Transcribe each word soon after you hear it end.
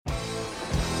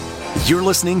You're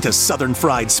listening to Southern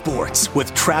Fried Sports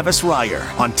with Travis Reier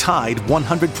on Tide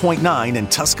 100.9 in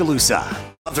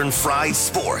Tuscaloosa. Southern Fried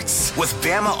Sports with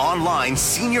Bama Online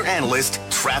senior analyst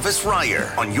Travis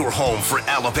Reier on your home for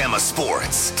Alabama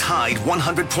sports. Tide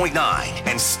 100.9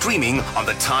 and streaming on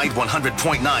the Tide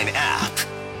 100.9 app.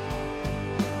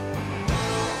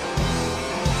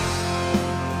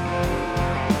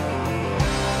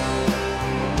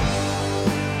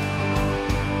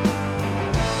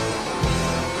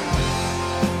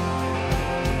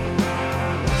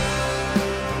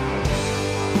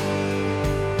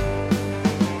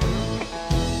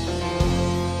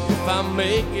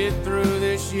 Make it through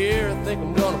this year, I think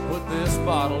I'm gonna put this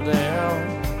bottle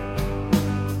down.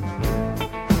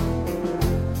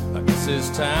 I guess as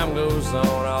time goes on,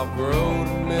 I'll grow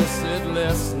to miss it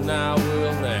less than I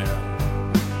will now.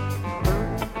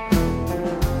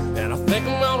 And I think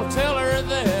I'm gonna tell her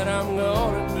that I'm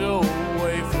gonna go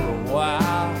away for a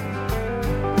while,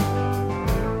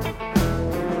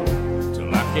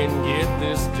 till I can get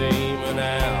this demon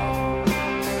out.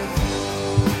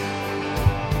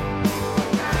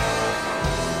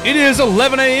 It is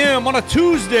 11 a.m. on a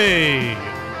Tuesday,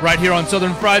 right here on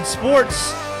Southern Fried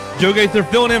Sports. Joe Gaither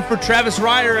filling in for Travis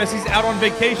Reier as he's out on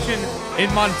vacation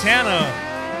in Montana.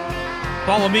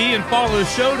 Follow me and follow the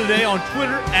show today on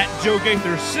Twitter at Joe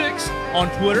Gaither6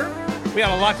 on Twitter. We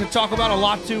got a lot to talk about, a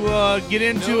lot to get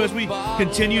into as we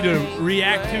continue to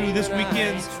react to this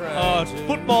weekend's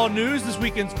football news, this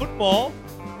weekend's football.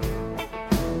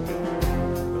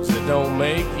 'Cause it don't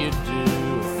make you do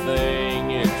a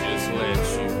thing, it just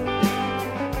lets you.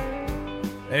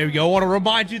 There we go. I want to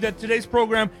remind you that today's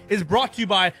program is brought to you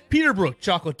by Peterbrook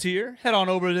Chocolatier. Head on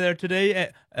over there today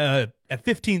at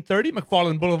 1530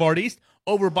 McFarland Boulevard East,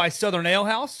 over by Southern Ale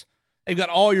House. They've got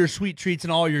all your sweet treats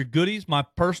and all your goodies. My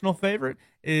personal favorite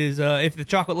is, if the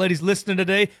chocolate lady's listening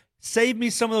today, save me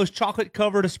some of those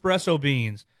chocolate-covered espresso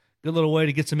beans. Good little way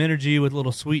to get some energy with a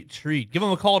little sweet treat. Give them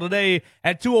a call today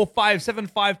at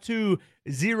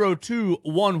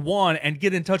 205-752-0211 and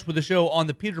get in touch with the show on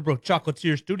the Peterbrook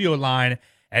Chocolatier studio line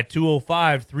at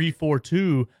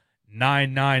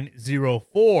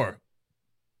 205-342-9904.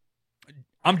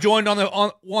 I'm joined on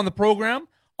the program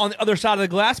on the other side of the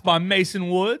glass by Mason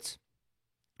Woods,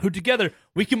 who together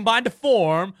we combined to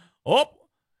form. Oh,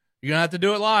 you're going to have to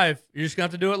do it live. You're just going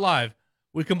to have to do it live.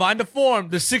 We combined to form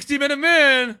the 60-Minute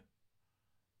Men.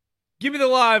 Give me the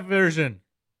live version.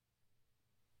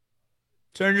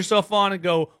 Turn yourself on and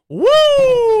go,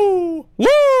 woo! Woo!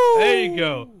 There you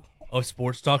go. Oh,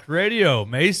 Sports Talk Radio.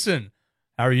 Mason,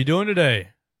 how are you doing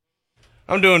today?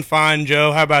 I'm doing fine,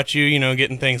 Joe. How about you? You know,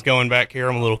 getting things going back here.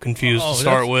 I'm a little confused to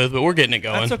start with, but we're getting it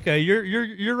going. That's okay.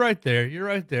 You're right there. You're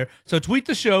right there. So tweet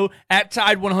the show at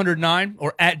Tide109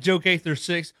 or at Joe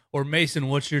Gaither6 or Mason.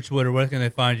 What's your Twitter? Where can they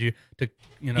find you?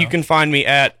 You can find me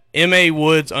at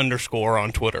MAWoods_ on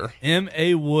Twitter.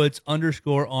 MAWoods_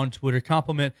 on Twitter.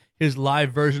 Compliment his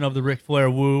live version of the Ric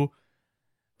Flair woo.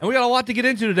 And we got a lot to get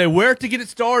into today. Where to get it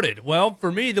started? Well,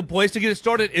 for me, the place to get it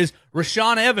started is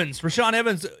Rashaan Evans. Rashaan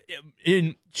Evans,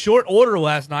 in short order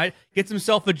last night, gets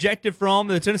himself ejected from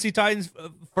the Tennessee Titans'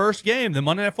 first game, the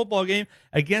Monday Night Football game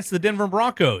against the Denver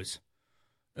Broncos.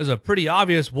 There's a pretty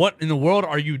obvious what in the world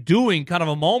are you doing kind of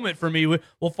a moment for me.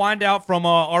 We'll find out from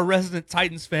our resident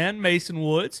Titans fan, Mason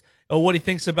Woods, what he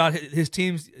thinks about his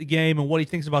team's game and what he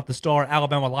thinks about the star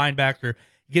Alabama linebacker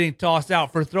getting tossed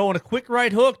out for throwing a quick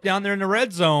right hook down there in the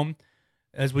red zone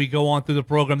as we go on through the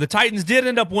program. The Titans did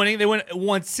end up winning. They won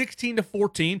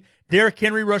 16-14. Derrick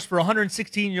Henry rushed for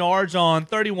 116 yards on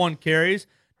 31 carries.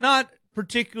 Not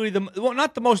particularly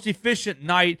not the most efficient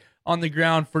night on the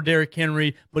ground for Derrick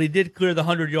Henry, but he did clear the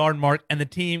 100-yard mark, and the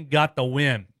team got the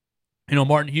win. You know,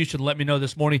 Martin Houston let me know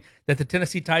this morning that the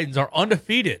Tennessee Titans are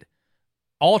undefeated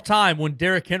all time when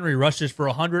Derrick Henry rushes for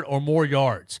 100 or more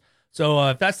yards. So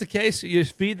if that's the case, you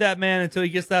just feed that man until he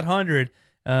gets that 100.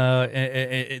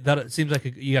 That seems like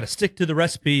you got to stick to the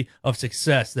recipe of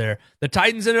success there. The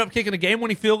Titans ended up kicking a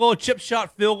game-winning field goal, a chip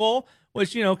shot field goal,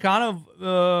 which, you know, kind of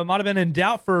might have been in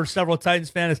doubt for several Titans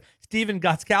fans. Steven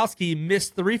Gostkowski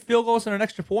missed 3 field goals and an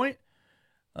extra point.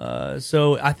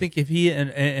 So I think if he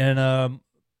and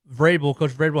Vrabel,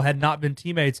 Coach Vrabel, had not been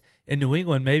teammates in New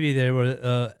England, maybe they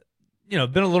were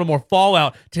been a little more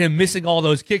fallout to him missing all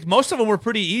those kicks. Most of them were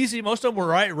pretty easy. Most of them were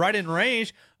right in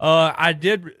range. I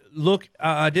did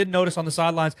notice on the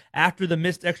sidelines after the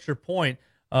missed extra point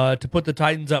to put the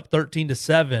Titans up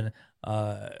 13-7.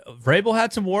 Vrabel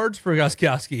had some words for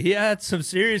Gostkowski. He had some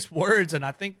serious words, and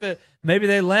I think that maybe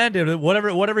they landed.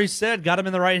 Whatever he said got him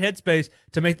in the right headspace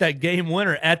to make that game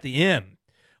winner at the end.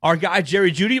 Our guy,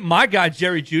 Jerry Jeudy,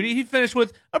 he finished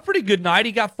with a pretty good night.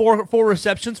 He got four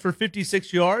receptions for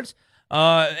 56 yards.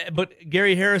 But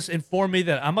Gary Harris informed me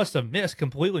that I must have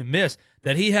completely missed,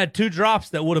 that he had 2 drops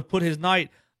that would have put his night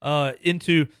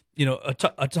into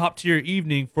a top-tier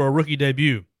evening for a rookie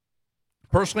debut.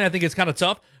 Personally, I think it's kind of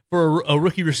tough for a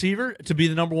rookie receiver to be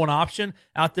the number 1 option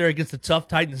out there against the tough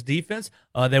Titans defense.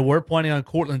 They were planning on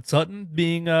Cortland Sutton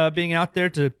being out there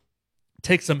to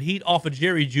take some heat off of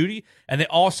Jerry Jeudy, and they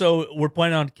also were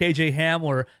planning on KJ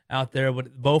Hamler out there,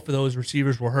 but both of those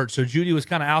receivers were hurt. So Jeudy was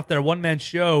kind of out there, one-man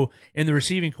show in the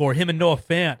receiving corps. Him and Noah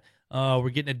Fant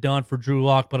were getting it done for Drew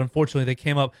Lock, but unfortunately they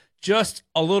came up just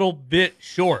a little bit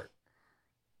short.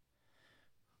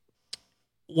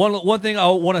 One thing I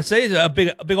want to say is a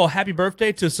big old happy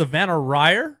birthday to Savannah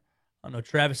Ryer. I know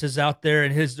Travis is out there,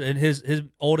 and his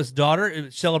oldest daughter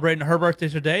is celebrating her birthday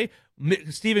today.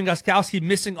 Steven Gostkowski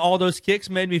missing all those kicks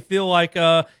made me feel like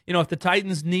if the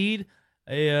Titans need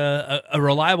a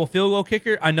reliable field goal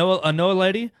kicker, I know a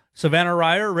lady, Savannah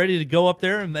Ryer, ready to go up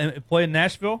there and play in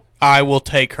Nashville. I will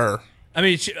take her. I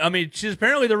mean, she's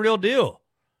apparently the real deal.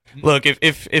 Look,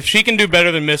 if she can do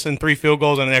better than missing 3 field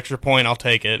goals and an extra point, I'll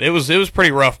take it. It was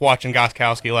pretty rough watching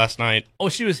Gostkowski last night. Oh,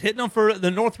 she was hitting them for the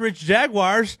Northridge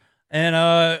Jaguars,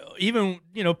 and even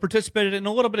participated in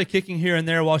a little bit of kicking here and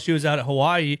there while she was out at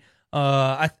Hawaii.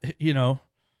 Never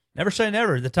say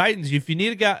never. The Titans, if you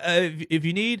need a guy, if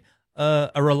you need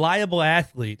a reliable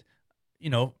athlete,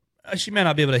 she may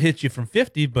not be able to hit you from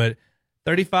 50, but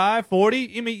 35,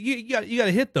 40. I mean, you got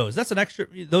to hit those. That's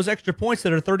those extra points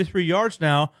that are 33 yards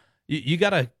now. You got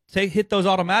to hit those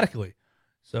automatically.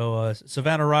 So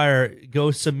Savannah Ryer,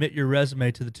 go submit your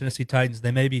resume to the Tennessee Titans.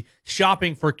 They may be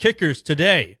shopping for kickers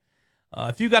today.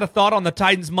 If you got a thought on the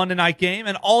Titans Monday night game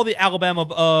and all the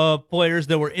Alabama players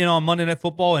that were in on Monday Night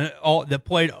Football and all that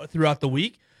played throughout the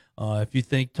week, if you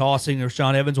think tossing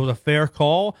Rashaan Evans was a fair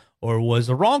call or was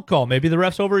a wrong call, maybe the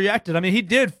refs overreacted. I mean, he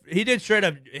did straight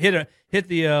up hit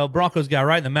the Broncos guy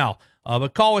right in the mouth.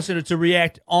 But call us to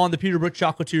react on the Peterbrook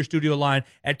Chocolatier studio line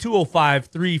at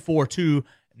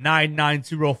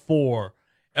 205-342-9904.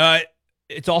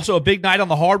 It's also a big night on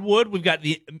the hardwood. We've got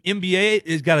the NBA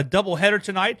has got a doubleheader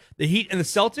tonight. The Heat and the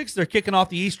Celtics, they're kicking off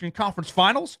the Eastern Conference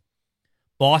Finals.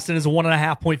 Boston is a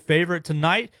 1.5-point favorite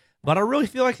tonight. But I really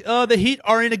feel like the Heat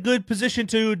are in a good position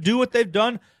to do what they've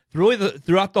done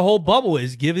throughout the whole bubble,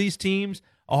 is give these teams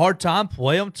a hard time,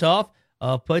 play them tough,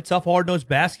 play tough, hard-nosed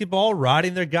basketball,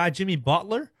 riding their guy Jimmy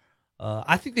Butler.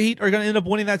 I think the Heat are going to end up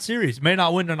winning that series. May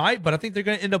not win tonight, but I think they're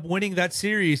going to end up winning that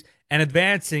series and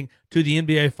advancing to the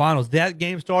NBA Finals. That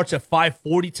game starts at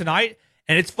 5:40 tonight,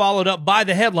 and it's followed up by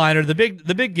the headliner, the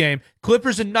big game.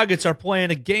 Clippers and Nuggets are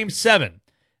playing a Game 7,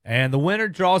 and the winner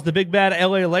draws the big bad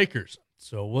LA Lakers.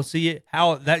 So we'll see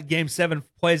how that Game 7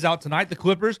 plays out tonight. The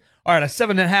Clippers are at a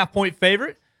 7.5-point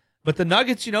favorite, but the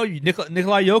Nuggets,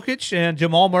 Nikola Jokic and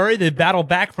Jamal Murray, they battle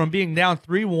back from being down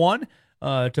 3-1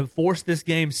 to force this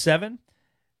Game 7.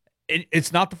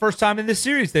 It's not the first time in this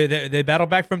series. They battle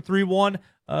back from 3-1.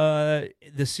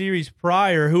 The series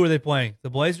prior, who are they playing? The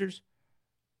Blazers?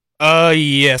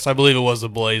 Yes, I believe it was the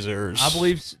Blazers. I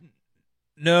believe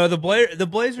no. The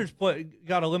Blazers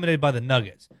got eliminated by the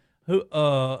Nuggets. Who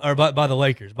or by the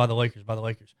Lakers? By the Lakers.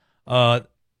 The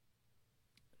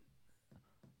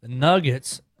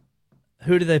Nuggets.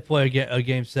 Who did they play a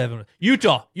Game 7?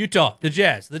 Utah, the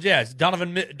Jazz.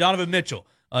 Donovan Mitchell.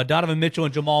 Donovan Mitchell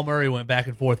and Jamal Murray went back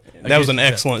and forth. That was an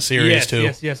excellent series,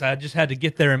 too. Yes. I just had to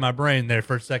get there in my brain there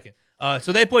for a second.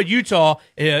 So they played Utah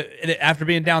after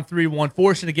being down 3-1,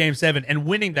 forcing a Game 7 and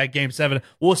winning that Game 7.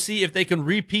 We'll see if they can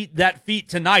repeat that feat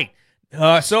tonight.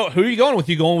 So who are you going with?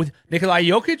 You going with Nikola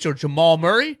Jokic or Jamal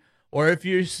Murray? Or if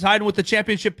you're siding with the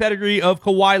championship pedigree of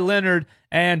Kawhi Leonard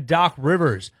and Doc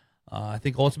Rivers? I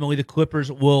think ultimately the Clippers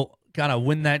will kind of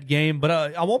win that game, but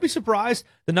I won't be surprised.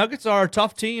 The Nuggets are a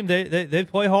tough team. They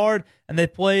play hard and they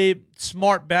play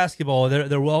smart basketball.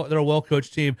 They're a well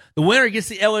coached team. The winner gets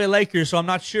the LA Lakers, so I'm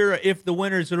not sure if the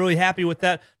winners are really happy with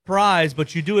that prize.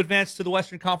 But you do advance to the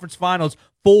Western Conference Finals,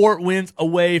 4 wins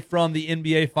away from the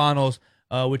NBA Finals,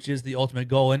 which is the ultimate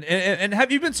goal. And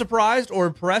have you been surprised or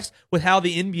impressed with how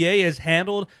the NBA has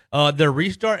handled their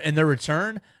restart and their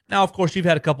return? Now, of course, you've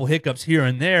had a couple hiccups here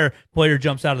and there. Player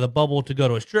jumps out of the bubble to go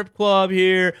to a strip club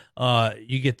here.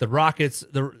 You get the Rockets,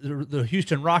 the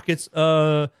Houston Rockets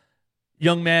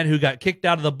young man who got kicked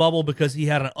out of the bubble because he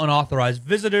had an unauthorized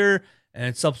visitor,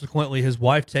 and subsequently his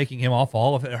wife taking him off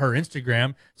all of her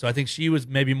Instagram. So I think she was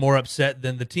maybe more upset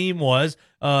than the team was.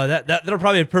 That'll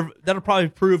probably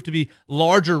prove to be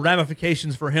larger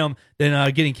ramifications for him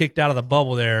than getting kicked out of the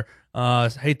bubble there.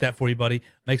 Hate that for you, buddy.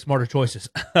 Make smarter choices.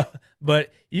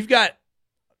 But you've got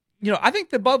I think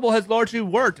the bubble has largely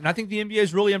worked, and I think the NBA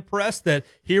is really impressed that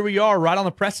here we are, right on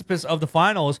the precipice of the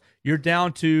finals. You're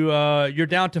down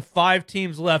to 5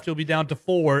 teams left. You'll be down to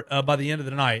 4 by the end of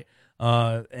the night,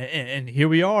 and here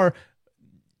we are.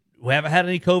 We haven't had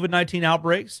any COVID-19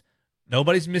 outbreaks.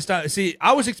 Nobody's missed out. See,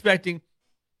 I was expecting,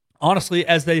 honestly,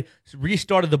 as they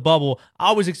restarted the bubble,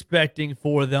 I was expecting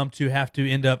for them to have to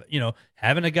end up,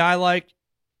 having a guy like.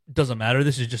 Doesn't matter.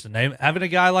 This is just a name. Having a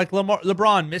guy like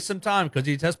LeBron miss some time because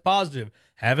he tests positive.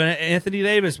 Having Anthony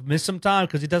Davis miss some time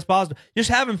because he tests positive. Just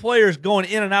having players going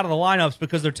in and out of the lineups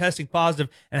because they're testing positive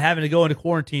and having to go into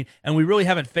quarantine. And we really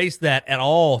haven't faced that at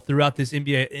all throughout this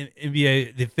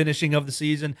NBA, the finishing of the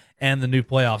season and the new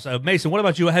playoffs. Mason, what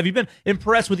about you? Have you been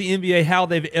impressed with the NBA, how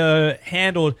they've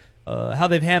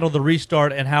handled the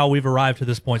restart and how we've arrived to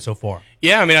this point so far?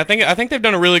 Yeah, I mean, I think they've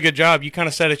done a really good job. You kind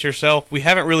of said it yourself. We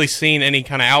haven't really seen any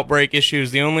kind of outbreak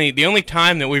issues. The only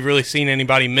time that we've really seen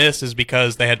anybody miss is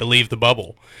because they had to leave the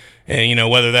bubble. And,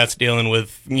 whether that's dealing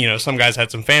with, some guys had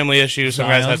some family issues, some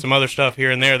guys had some other stuff here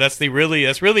and there. That's really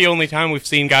the only time we've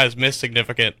seen guys miss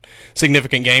significant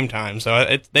game time.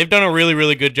 So they've done a really,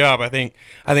 really good job. I think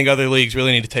other leagues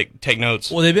really need to take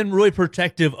notes. Well, they've been really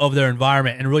protective of their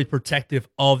environment and really protective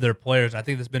of their players. I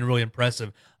think that's been really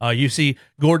impressive. You see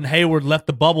Gordon Hayward left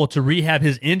the bubble to rehab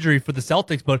his injury for the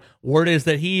Celtics, but word is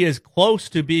that he is close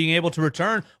to being able to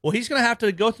return. Well, he's going to have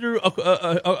to go through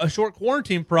a short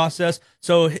quarantine process,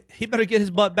 so he better get his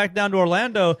butt back down to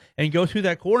Orlando and go through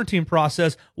that quarantine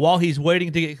process while he's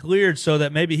waiting to get cleared so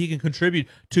that maybe he can contribute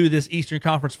to this Eastern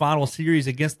Conference Final Series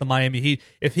against the Miami Heat.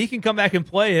 If he can come back and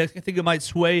play, I think it might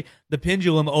sway the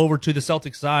pendulum over to the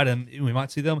Celtics side, and we might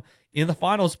see them in the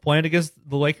finals playing against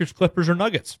the Lakers, Clippers, or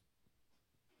Nuggets.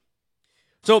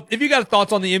 So if you got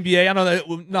thoughts on the NBA, I know that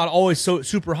we're not always so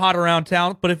super hot around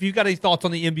town, but if you got any thoughts on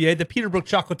the NBA, the Peterbrook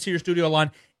Chocolatier studio line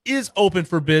is open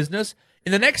for business.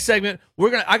 In the next segment,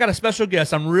 I got a special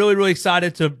guest. I'm really, really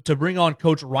excited to bring on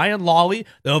Coach Ryan Lawley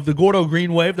of the Gordo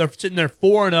Green Wave. They're sitting there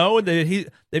 4-0, and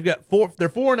they're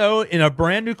 4-0 in a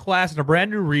brand new class in a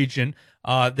brand new region.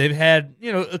 They've had,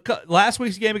 last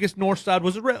week's game against Northside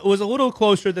was a little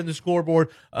closer than the scoreboard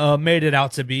made it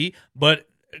out to be, but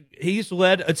he's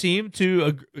led a team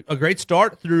to a great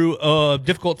start through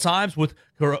difficult times with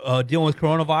dealing with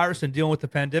coronavirus and dealing with the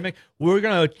pandemic. We're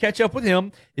going to catch up with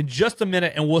him in just a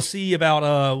minute, and we'll see about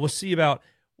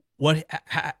what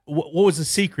was the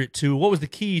secret to, what was the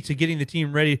key to getting the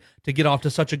team ready to get off to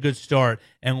such a good start,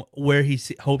 and where he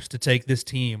hopes to take this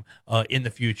team in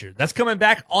the future. That's coming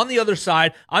back on the other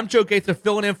side. I'm Joe Gaither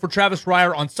filling in for Travis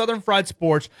Reier on Southern Fried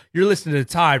Sports. You're listening to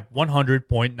Tide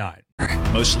 100.9.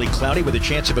 Mostly cloudy with a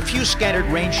chance of a few scattered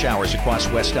rain showers across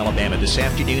West Alabama this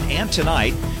afternoon and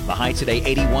tonight. The high today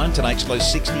 81, tonight's low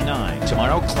 69.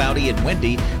 Tomorrow cloudy and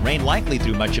windy, rain likely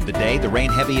through much of the day. The rain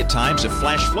heavy at times, a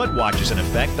flash flood watch is in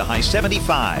effect. The high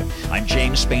 75. I'm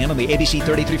James Spann on the ABC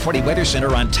 3340 Weather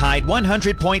Center on Tide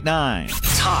 100.9.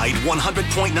 Tide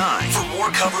 100.9. For more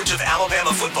coverage of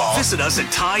Alabama football, visit us at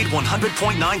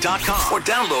Tide100.9.com or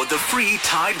download the free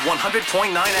Tide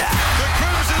 100.9 app. The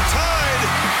Crimson Tide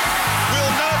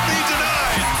will not be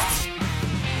denied.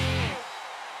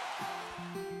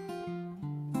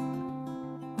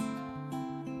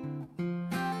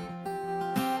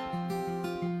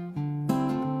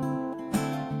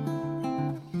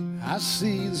 I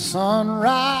see the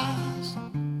sunrise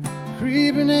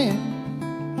creeping in.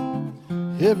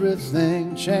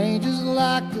 Everything changes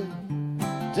like the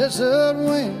desert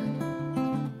wind.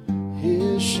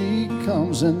 Here she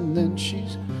comes and then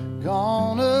she's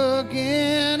gone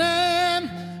again, and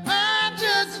I'm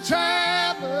just a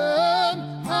traveler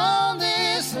on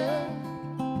this earth.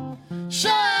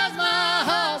 Sure as my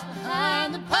heart's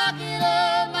behind the pocket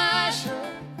of my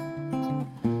shirt.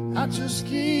 I just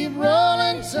keep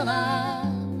rolling till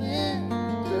I'm in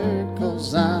dirt,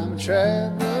 'cause I'm a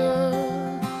traveler.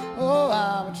 Oh,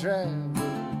 I'm a traveler.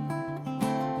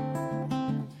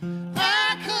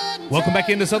 Welcome back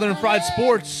into Southern Fried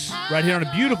Sports, right here on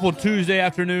a beautiful Tuesday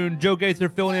afternoon. Joe Gaither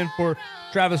filling in for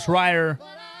Travis Reier.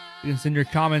 You can send your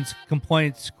comments,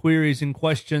 complaints, queries, and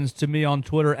questions to me on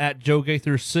Twitter at Joe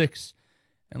Gaither6,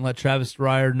 and let Travis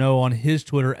Reier know on his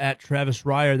Twitter at Travis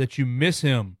Reier that you miss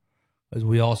him, as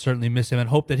we all certainly miss him, and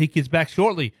hope that he gets back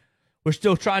shortly. We're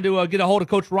still trying to get a hold of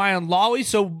Coach Ryan Lawley,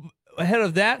 so ahead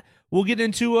of that, we'll get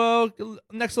into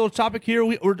next little topic here.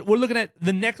 We're looking at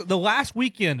the last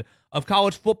weekend of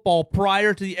college football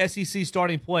prior to the SEC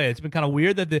starting play. It's been kind of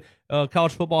weird that the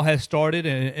college football has started,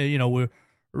 and we're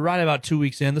right about 2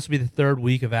 weeks in. This will be the third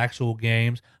week of actual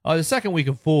games, the second week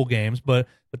of full games, but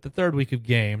the third week of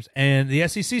games. And the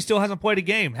SEC still hasn't played a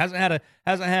game. Hasn't had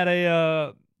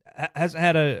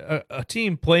a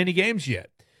team play any games yet.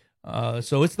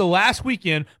 So it's the last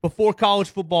weekend before college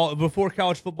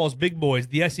football's big boys,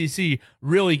 the SEC,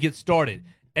 really gets started.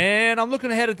 And I'm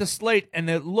looking ahead at the slate, and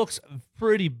it looks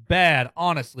pretty bad,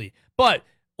 honestly. But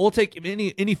we'll take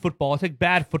any football. I'll take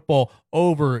bad football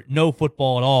over no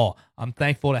football at all. I'm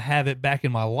thankful to have it back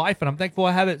in my life, and I'm thankful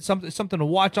to have it something to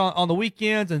watch on the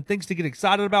weekends and things to get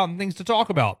excited about and things to talk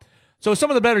about. So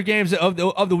some of the better games of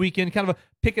the weekend, kind of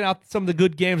picking out some of the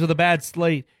good games of the bad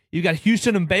slate. You got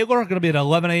Houston and Baylor going to be at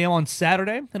 11 a.m. on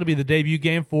Saturday. It'll be the debut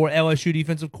game for LSU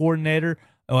defensive coordinator,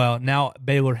 well, now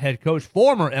Baylor head coach,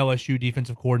 former LSU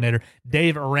defensive coordinator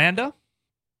Dave Aranda.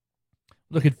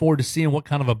 Looking forward to seeing what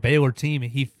kind of a Baylor team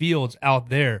he fields out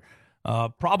there.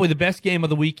 Probably the best game of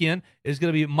the weekend is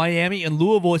going to be Miami and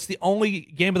Louisville. It's the only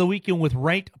game of the weekend with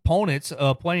ranked opponents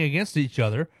playing against each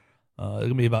other. It's going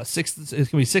to be about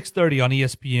 6:30 on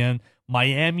ESPN.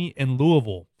 Miami and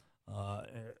Louisville.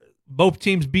 Both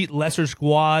teams beat lesser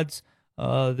squads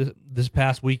this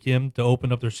past weekend to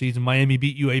open up their season. Miami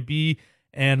beat UAB,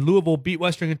 and Louisville beat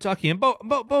Western Kentucky. And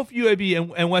both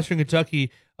UAB and Western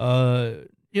Kentucky,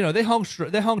 they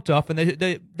hung tough, and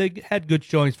they had good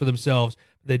showings for themselves.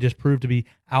 They just proved to be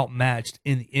outmatched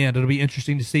in the end. It'll be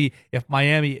interesting to see if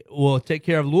Miami will take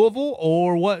care of Louisville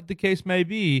or what the case may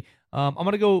be. I'm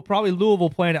going to go probably Louisville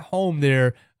playing at home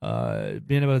there,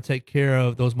 being able to take care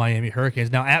of those Miami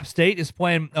Hurricanes. Now, App State is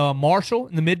playing Marshall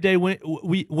in the midday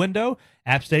window.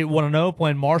 App State 1-0,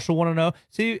 playing Marshall 1-0.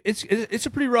 See, it's a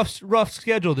pretty rough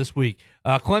schedule this week.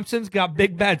 Clemson's got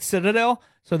Big Bad Citadel,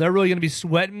 so they're really going to be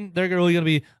sweating. They're really going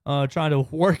to be trying to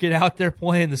work it out there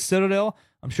playing the Citadel.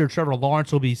 I'm sure Trevor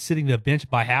Lawrence will be sitting the bench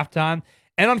by halftime.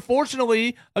 And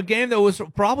unfortunately, a game that was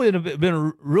probably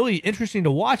been really interesting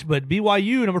to watch, but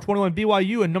BYU, number 21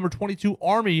 BYU and number 22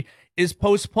 Army is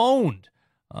postponed.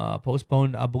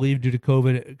 Postponed, I believe, due to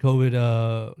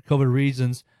COVID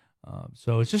reasons.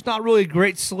 So it's just not really a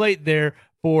great slate there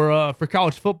for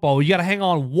college football. You got to hang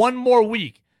on one more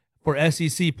week for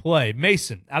SEC play.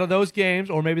 Mason, out of those games,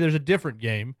 or maybe there's a different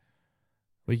game.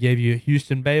 We gave you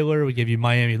Houston Baylor, we gave you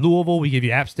Miami Louisville, we gave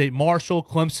you App State Marshall,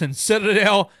 Clemson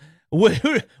Citadel.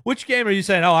 Which game are you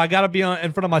saying? Oh, I got to be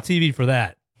in front of my TV for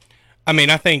that. I mean,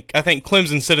 I think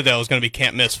Clemson Citadel is going to be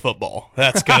can't miss football.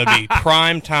 That's going to be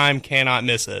prime time, cannot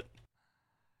miss it.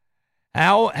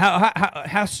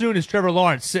 How soon is Trevor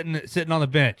Lawrence sitting on the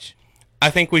bench? I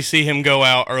think we see him go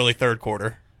out early third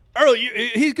quarter.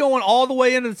 He's going all the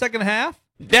way into the second half?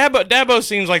 Dabo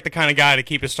seems like the kind of guy to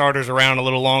keep his starters around a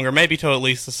little longer, maybe till at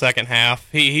least the second half.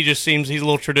 He just seems he's a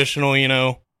little traditional,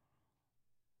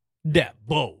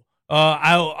 Dabo.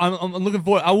 I'm looking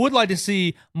forward. I would like to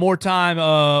see more time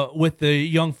with the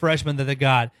young freshman that they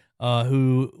got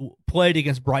who played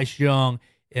against Bryce Young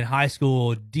in high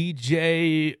school.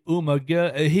 DJ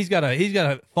Umaga. He's got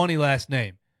a funny last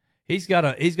name. He's got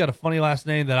a funny last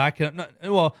name that I can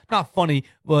not funny,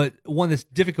 but one that's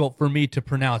difficult for me to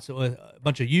pronounce. A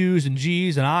bunch of U's and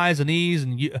G's and I's and E's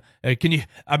and can you?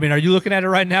 I mean, are you looking at it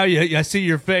right now? I see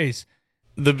your face.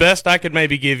 The best I could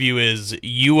maybe give you is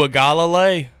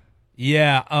Uiagalelei.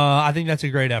 Yeah, I think that's a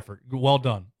great effort. Well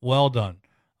done.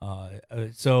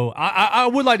 So I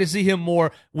would like to see him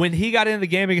more. When he got into the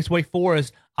game against Wake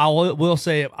Forest, I will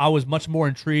say I was much more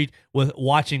intrigued with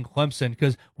watching Clemson,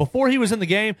 because before he was in the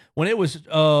game, when it was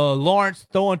Lawrence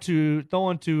throwing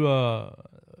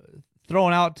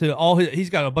out to all he's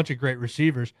got a bunch of great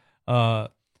receivers.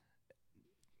 But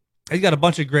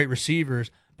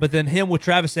then him with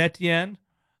Travis Etienne,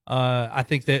 I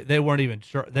think that they weren't even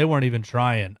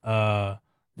trying.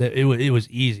 It was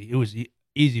easy. It was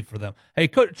easy for them. Hey,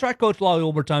 try Coach Lawley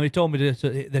one more time. He told me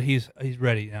that he's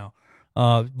ready now.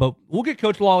 But we'll get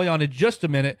Coach Lawley on in just a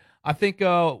minute. I think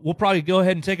we'll probably go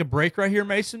ahead and take a break right here,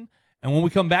 Mason. And when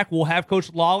we come back, we'll have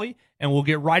Coach Lawley, and we'll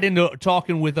get right into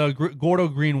talking with Gordo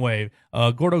Greenwave.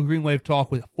 Gordo Greenwave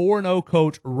talk with 4-0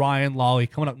 coach Ryan Lawley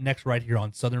coming up next right here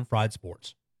on Southern Fried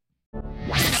Sports.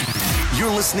 You're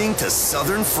listening to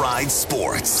Southern Fried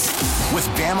Sports with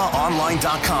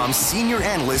BamaOnline.com senior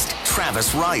analyst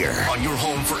Travis Reier on your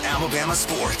home for Alabama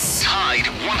sports. Tide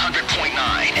 100.9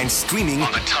 and streaming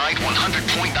on the Tide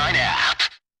 100.9 app.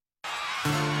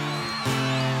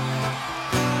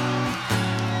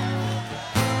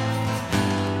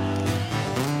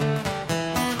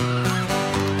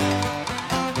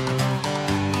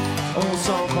 Old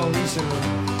song called Recently.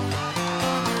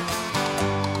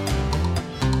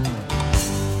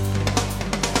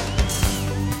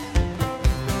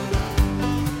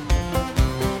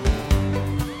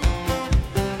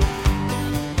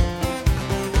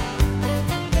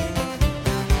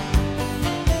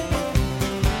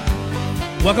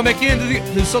 Welcome back into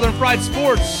the Southern Fried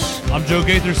Sports. I'm Joe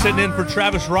Gaither sitting in for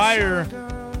Travis Reier,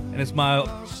 and it's my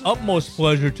utmost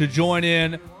pleasure to join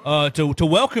in, to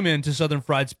welcome into Southern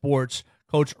Fried Sports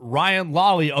Coach Ryan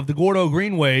Lawley of the Gordo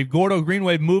Green Wave. Gordo Green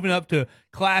Wave moving up to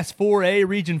Class 4A,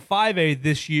 Region 5A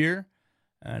this year.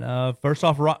 And first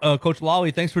off, Coach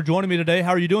Lawley, thanks for joining me today.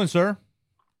 How are you doing, sir?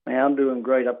 Man, I'm doing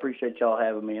great. I appreciate y'all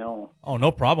having me on. Oh,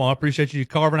 no problem. I appreciate you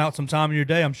carving out some time in your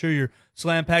day. I'm sure you're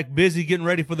slam-packed busy getting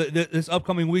ready for this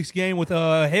upcoming week's game with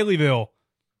Haleyville.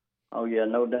 Oh yeah,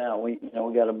 no doubt. We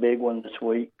got a big one this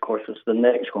week. Of course, it's the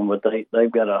next one, but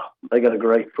they've got a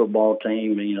great football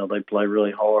team. And, they play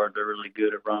really hard. They're really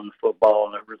good at running the football,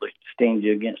 and they're really stingy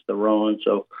against the run.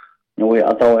 So, I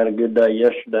thought we had a good day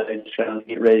yesterday. Just trying to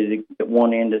get ready to get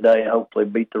one in today and hopefully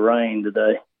beat the rain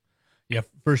today. Yeah,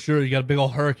 for sure. You got a big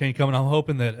old hurricane coming. I'm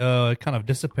hoping that it kind of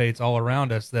dissipates all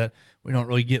around us, that we don't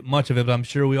really get much of it, but I'm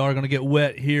sure we are going to get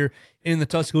wet here in the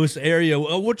Tuscaloosa area.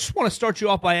 We just want to start you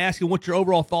off by asking what your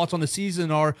overall thoughts on the season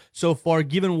are so far,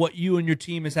 given what you and your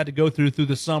team has had to go through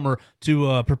the summer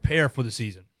to prepare for the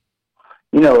season.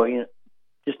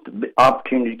 Just the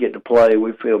opportunity to get to play,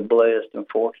 we feel blessed and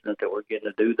fortunate that we're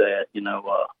getting to do that.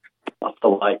 I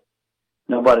feel like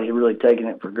nobody's really taking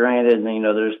it for granted, and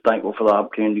they're just thankful for the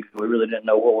opportunity because we really didn't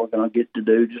know what we're going to get to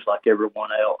do, just like everyone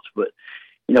else. But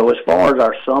as far as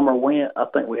our summer went, I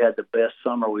think we had the best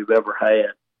summer we've ever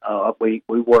had. We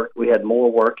had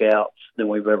more workouts than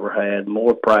we've ever had,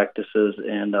 more practices,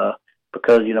 and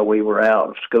because we were out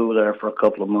of school there for a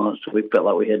couple of months, so we felt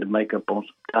like we had to make up on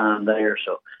some time there.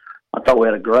 So I thought we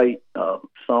had a great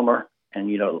summer, and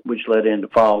which led into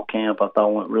fall camp. I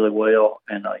thought went really well,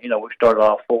 and we started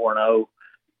off 4-0.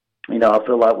 I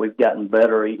feel like we've gotten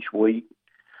better each week,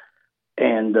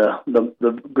 and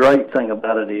the great thing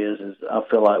about it is I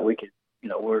feel like we could,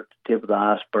 we're at the tip of the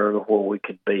iceberg of where we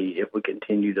could be if we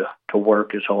continue to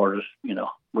work as hard as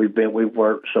we've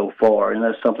worked so far, and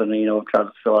that's something I've tried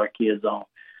to sell our kids on.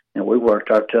 We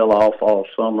worked our tail off all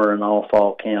summer and all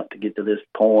fall camp to get to this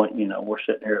point. We're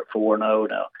sitting here at 4-0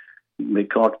 now. You can be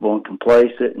comfortable and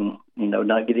complacent and,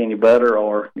 not get any better,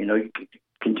 or, you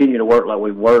continue to work like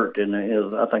we've worked. And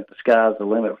I think the sky's the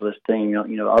limit for this team.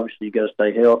 Obviously you got to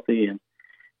stay healthy and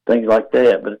things like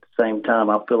that. But at the same time,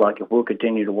 I feel like if we'll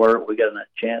continue to work, we got a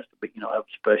chance to be, have a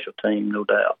special team, no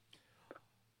doubt.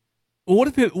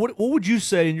 What would you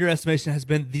say, in your estimation, has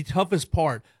been the toughest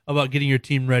part about getting your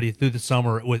team ready through the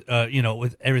summer with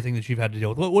with everything that you've had to deal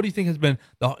with? What do you think has been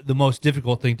the most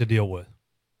difficult thing to deal with?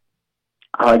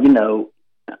 I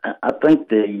think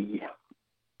the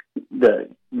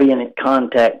being in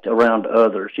contact around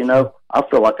others. I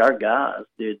feel like our guys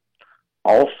did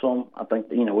awesome. I think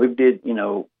we did.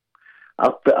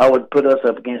 I would put us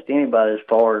up against anybody as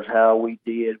far as how we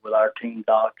did with our team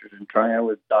doctors and trainer,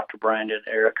 with Dr. Brandon,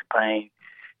 Erica Payne,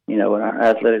 and our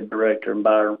athletic director and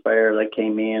Byron Fair. They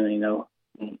came in,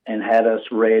 and had us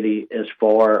ready as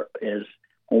far as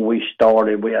when we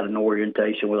started. We had an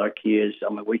orientation with our kids.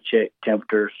 We checked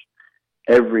temperatures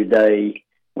every day.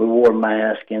 We wore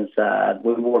masks inside.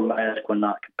 We wore masks when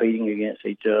not competing against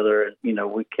each other.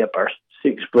 And, we kept our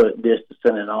 6-foot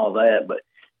distancing and all that. But,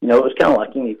 it was kind of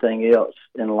like anything else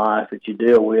in life that you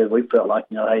deal with. We felt like,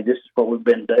 hey, this is what we've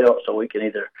been dealt, so we can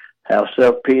either have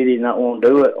self-pity and not want to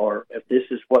do it, or if this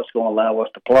is what's going to allow us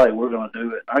to play, we're going to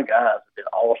do it. Our guys did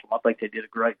awesome. I think they did a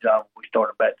great job when we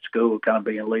started back to school, kind of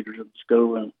being leaders in the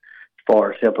school, and as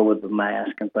far as helping with the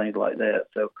mask and things like that.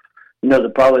 So,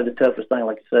 probably the toughest thing,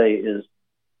 like I say, is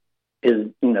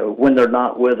when they're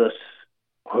not with us,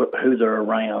 who they're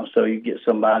around. So you get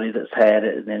somebody that's had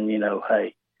it, and then,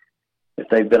 hey, if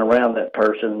they've been around that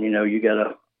person, you got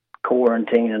to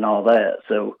quarantine and all that.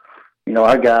 So,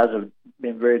 our guys have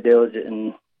been very diligent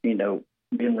and,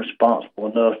 being responsible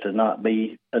enough to not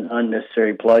be in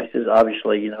unnecessary places.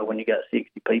 Obviously, when you got 60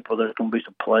 people, there's going to be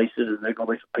some places and there's going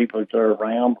to be some people that are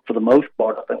around. But for the most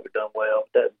part, I think we've done well.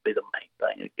 That would be the main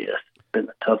thing, I guess. It's been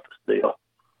the toughest deal.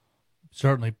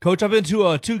 Certainly. Coach, I've been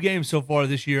to 2 games so far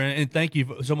this year, and thank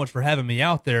you so much for having me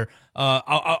out there.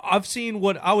 I've seen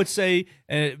what I would say,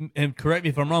 and correct me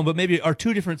if I'm wrong, but maybe are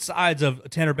 2 different sides of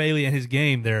Tanner Bailey and his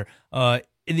game there.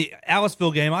 In the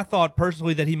Aliceville game, I thought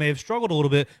personally that he may have struggled a little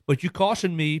bit, but you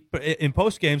cautioned me in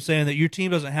postgame saying that your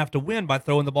team doesn't have to win by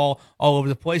throwing the ball all over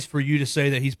the place for you to say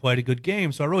that he's played a good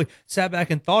game. So I really sat back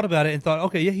and thought about it and thought,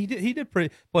 okay, yeah, he did play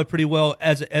pretty well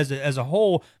as a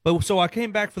whole. But so I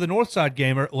came back for the Northside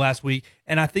game last week,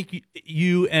 and I think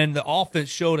you and the offense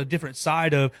showed a different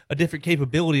side of a different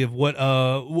capability of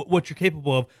what you're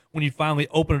capable of when you finally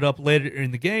open it up later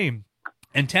in the game.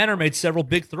 And Tanner made several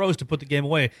big throws to put the game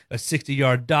away. A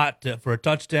 60-yard dot for a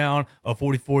touchdown, a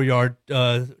 44-yard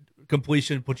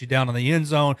completion, put you down on the end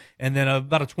zone, and then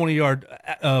about a 20-yard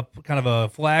kind of a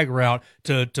flag route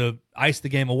to ice the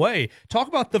game away. Talk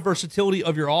about the versatility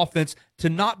of your offense to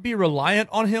not be reliant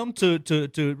on him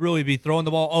to really be throwing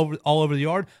the ball all over the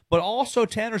yard, but also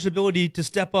Tanner's ability to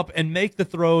step up and make the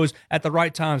throws at the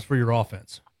right times for your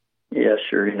offense. Yeah,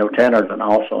 sure. Tanner's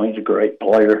he's a great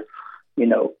player.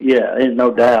 There's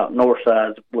no doubt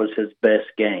Northside was his best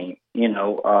game. He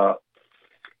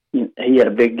had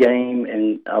a big game,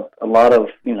 and a lot of,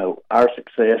 our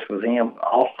success with him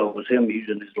also was him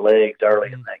using his legs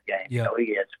early in that game. Yeah.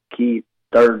 He had some key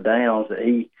third downs that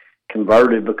he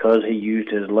converted because he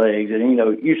used his legs. And,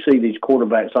 you see these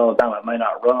quarterbacks all the time that may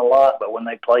not run a lot, but when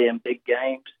they play in big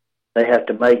games, they have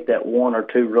to make that one or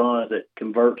two runs that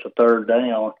converts a third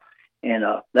down. And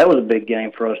that was a big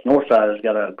game for us. Northside has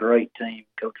got a great team.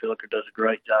 Coach Hilliker does a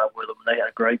great job with them. They had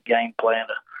a great game plan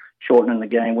to shorten the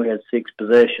game. We had 6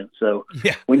 possessions. So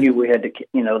we knew we had to,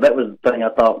 that was the thing I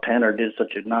thought Tanner did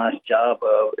such a nice job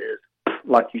of is,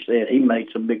 like you said, he made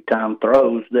some big-time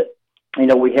throws that,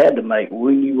 we had to make.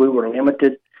 We knew we were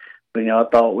limited, but, I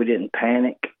thought we didn't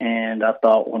panic. And I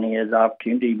thought when he had the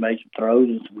opportunity, he made some throws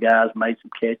and some guys made some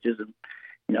catches. And,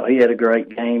 he had a great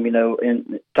game,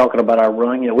 and talking about our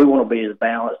run, we want to be as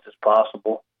balanced as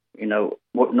possible, no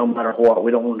matter what.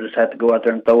 We don't want to just have to go out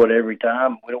there and throw it every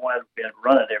time. We don't want to be able to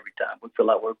run it every time. We feel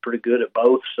like we're pretty good at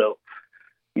both. So,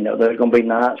 there's going to be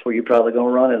nights where you're probably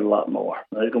going to run it a lot more.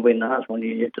 There's going to be nights when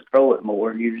you have to throw it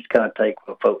more, and you just kind of take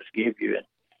what folks give you. And,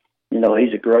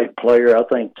 he's a great player. I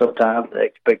think sometimes the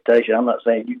expectation, I'm not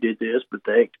saying you did this, but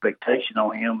the expectation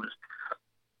on him is,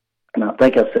 and I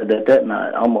think I said that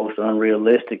night, almost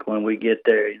unrealistic when we get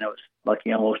there. It's like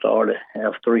he almost ought to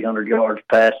have 300 yards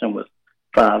passing with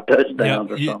 5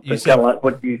 touchdowns or something. It's kind of like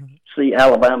what you see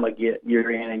Alabama get year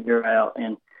in and year out.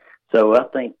 And so I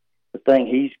think the thing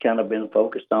he's kind of been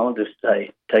focused on is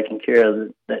taking care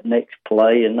of that next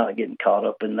play and not getting caught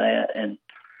up in that. And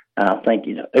I think,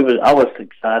 I was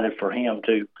excited for him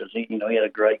too, because he had a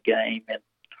great game. And,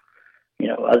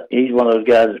 he's one of those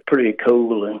guys that's pretty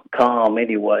cool and calm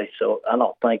anyway, so I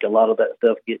don't think a lot of that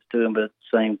stuff gets to him, but at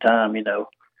the same time,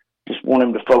 just want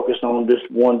him to focus on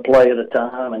just one play at a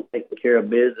time and taking care of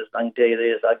business. I can tell you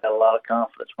this, I got a lot of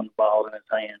confidence when the ball's in his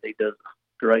hand. He does a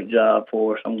great job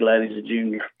for us. I'm glad he's a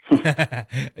junior.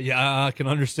 Yeah, I can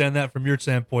understand that from your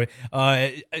standpoint.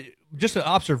 Just an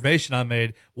observation I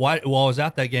made while I was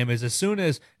at that game is as soon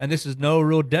as, and this is no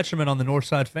real detriment on the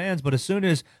Northside fans, but as soon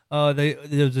as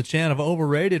there's a chant of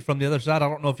overrated from the other side, I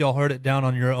don't know if y'all heard it down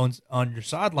on your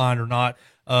sideline or not,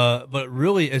 but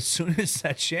really as soon as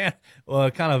that chant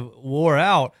kind of wore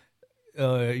out,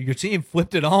 your team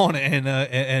flipped it on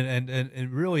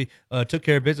and really took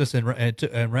care of business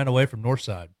and ran away from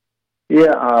Northside.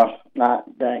 Yeah, I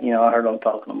heard them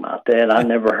talking about that. I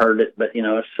never heard it, but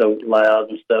it's so loud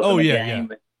and stuff. Oh in the game.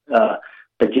 But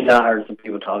I heard some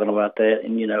people talking about that,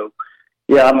 and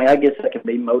I guess that could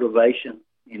be motivation.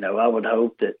 I would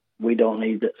hope that we don't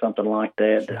need something like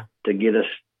that to get us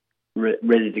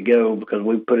ready to go, because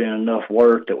we put in enough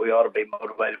work that we ought to be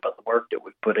motivated by the work that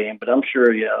we put in. But I'm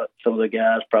sure, some of the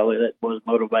guys probably that was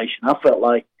motivation. I felt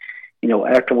like,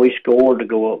 after we scored to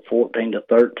go up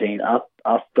 14-13,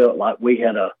 I felt like we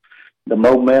had the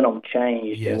momentum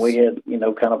changed, and we had,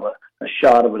 kind of a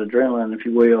shot of adrenaline, if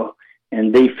you will.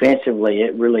 And defensively,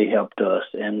 it really helped us.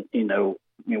 And, we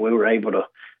were able to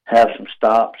have some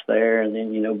stops there, and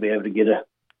then, be able to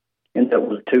end up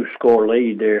with a 2-score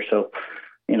lead there. So,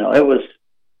 it was,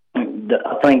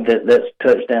 I think that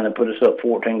touchdown that put us up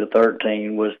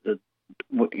 14-13 was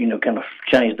kind of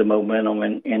changed the momentum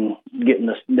and getting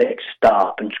this next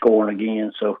stop and scoring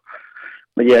again. So,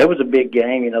 but yeah, it was a big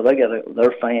game. They got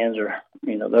their fans are,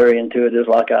 they're into it just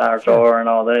like ours are and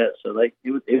all that. So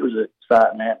it was an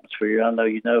exciting atmosphere. I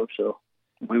know, so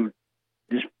we were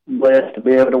just blessed to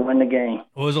be able to win the game.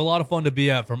 Well, it was a lot of fun to be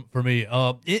at for me.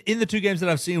 In the 2 games that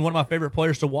I've seen, one of my favorite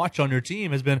players to watch on your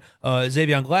team has been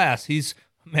Xavier Glass. He's,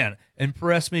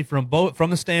 impressed me from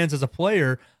the stands as a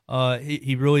player.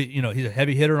 He really, he's a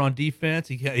heavy hitter on defense.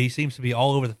 He seems to be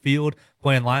all over the field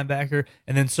playing linebacker,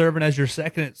 and then serving as your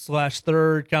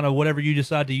second/third, kind of whatever you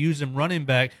decide to use him, running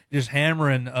back, just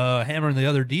hammering the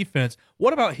other defense.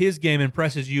 What about his game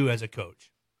impresses you as a coach?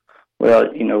 Well,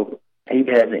 he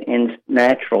has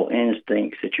natural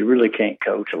instincts that you really can't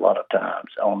coach a lot of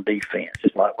times on defense.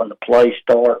 It's like when the play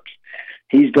starts,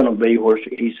 he's going to be where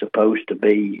he's supposed to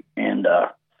be, and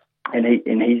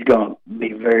he's going to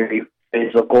be very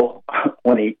physical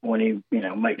when he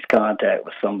makes contact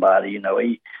with somebody.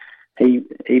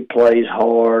 He plays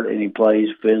hard and he plays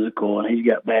physical, and he's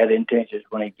got bad intentions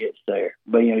when he gets there.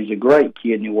 But he's a great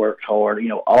kid and he works hard.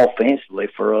 Offensively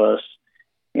for us,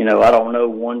 I don't know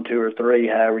 1, 2, or 3,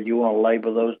 however you want to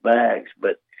label those bags,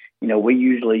 but we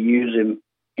usually use him,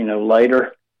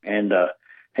 later, and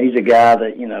he's a guy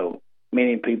that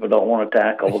many people don't want to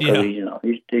tackle because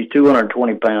he's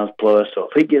 220 pounds plus. So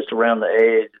if he gets around the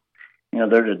edge,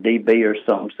 there's a DB or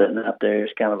something sitting out there.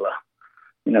 It's kind of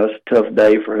it's a tough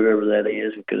day for whoever that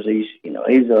is because he's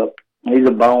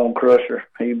a bone crusher.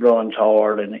 He runs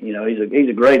hard, and he's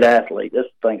a great athlete. That's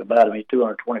the thing about him. He's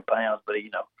 220 pounds, but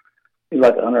he's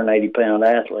like a 180-pound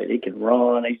athlete. He can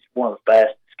run. He's one of the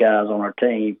fastest guys on our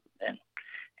team, and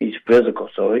he's physical.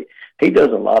 So he does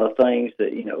a lot of things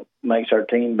that makes our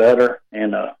team better,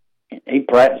 and he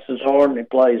practices hard and he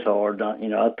plays hard.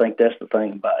 I think that's the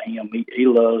thing about him. He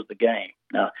loves the game.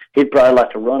 Now he'd probably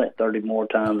like to run it 30 more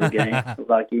times a game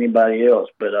like anybody else,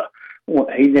 but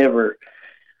he never.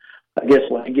 I guess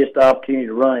when he gets the opportunity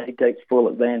to run it, he takes full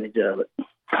advantage of it.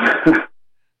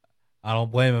 I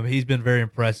don't blame him. He's been very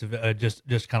impressive.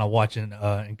 Just kind of watching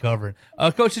and covering.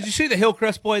 Coach, did you see the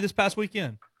Hillcrest play this past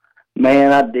weekend?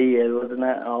 Man, I did. Wasn't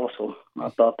that awesome? I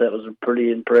thought that was pretty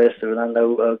impressive, and I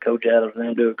know Coach Adams and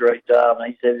them do a great job. And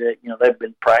he said that they've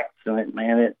been practicing it.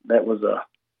 Man, that was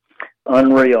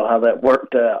unreal how that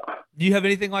worked out. Do you have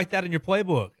anything like that in your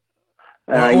playbook,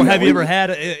 or have you ever had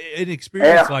an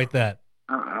experience like that?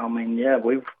 I mean, yeah,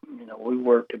 we've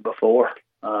worked it before.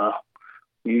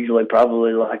 Usually,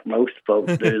 probably like most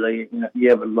folks do, you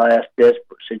have a last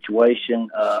desperate situation.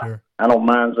 Sure. I don't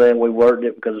mind saying we worked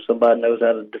it because if somebody knows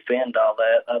how to defend all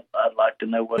that, I'd like to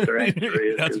know what their answer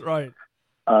is. That's right.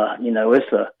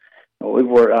 We've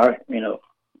worked our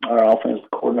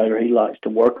offensive coordinator. He likes to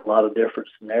work a lot of different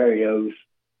scenarios,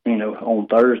 on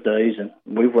Thursdays, and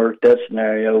we've worked that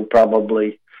scenario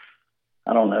probably,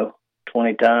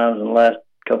 20 times in the last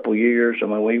couple of years. I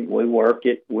mean, we work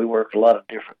it. We work a lot of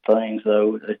different things,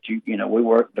 though, that we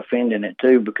work defending it,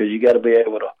 too, because you got to be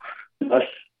able to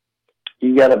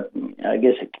you got to, I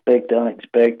guess, expect the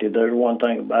unexpected. There's one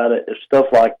thing about it. If stuff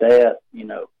like that, if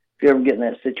you ever get in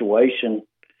that situation,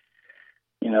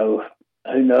 who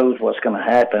knows what's going to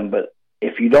happen. But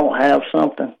if you don't have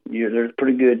something, there's a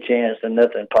pretty good chance that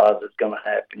nothing positive is going to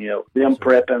happen. Them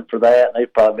prepping for that,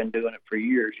 they've probably been doing it for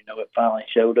years. It finally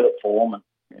showed up for them,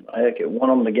 and heck, it won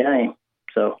them the game.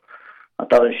 So I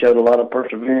thought it showed a lot of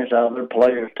perseverance out of their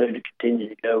players, too, to continue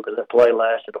to go because that play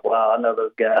lasted a while. I know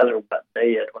those guys are about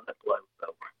dead when that play was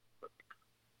over.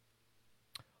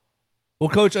 Well,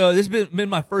 Coach, this has been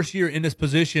my first year in this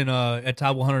position at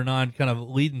Tide 109, kind of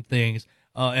leading things.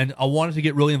 And I wanted to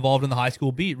get really involved in the high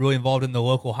school beat, really involved in the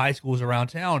local high schools around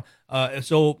town.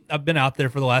 So I've been out there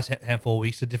for the last handful of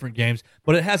weeks at different games,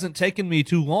 but it hasn't taken me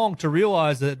too long to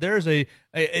realize that there's a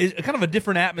kind of a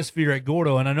different atmosphere at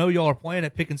Gordo. And I know y'all are playing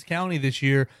at Pickens County this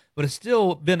year, but it's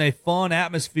still been a fun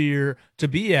atmosphere to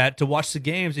be at, to watch the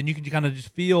games, and you can kind of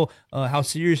just feel how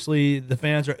seriously the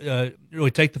fans are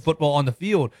really take the football on the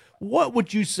field. What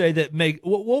would you say that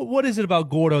what is it about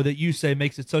Gordo that you say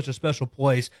makes it such a special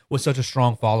place with such a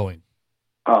strong following?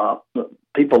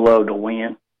 People love to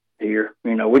win here.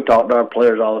 We talk to our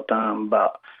players all the time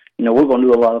about, we're going to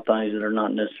do a lot of things that are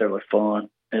not necessarily fun.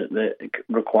 It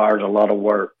requires a lot of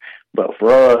work. But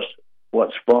for us,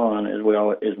 what's fun is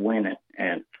winning.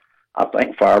 And I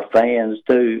think for our fans,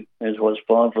 too, is what's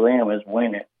fun for them is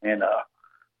winning. And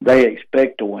they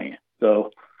expect to win.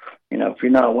 So, if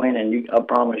you're not winning, I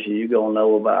promise you're going to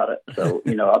know about it. So,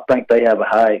 I think they have a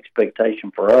high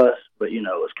expectation for us. But,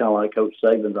 it's kind of like Coach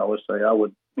Saban's always say,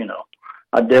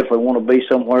 I definitely want to be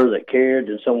somewhere that cared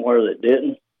and somewhere that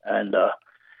didn't. And,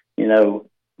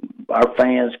 our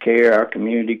fans care, our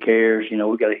community cares.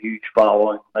 We got a huge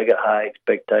following. They got high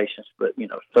expectations. But,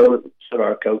 so do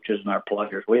our coaches and our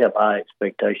players. We have high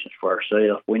expectations for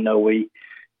ourselves. We know we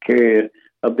carry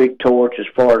a big torch as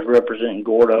far as representing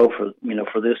Gordo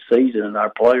for this season, and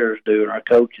our players do, and our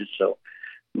coaches. So,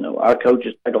 our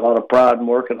coaches take a lot of pride in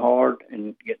working hard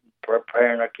and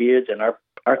preparing our kids, and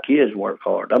our kids work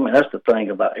hard. I mean, that's the thing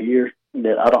about here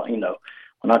that I don't,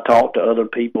 when I talk to other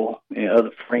people,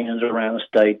 other friends around the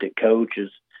state that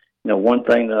coaches, one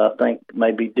thing that I think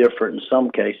may be different in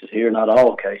some cases here, not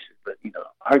all cases, but,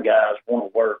 our guys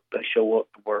want to work. They show up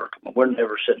to work. I mean, we're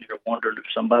never sitting here wondering if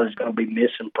somebody's going to be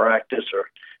missing practice or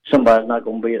somebody's not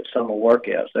going to be at summer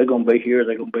workouts. They're going to be here.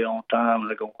 They're going to be on time, and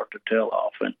they're going to work their tail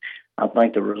off. And I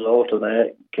think the result of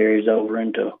that carries over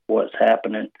into what's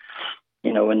happening,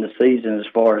 in the season as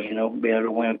far as, being able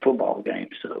to win football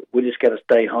games. So we just got to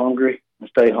stay hungry and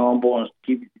stay humble and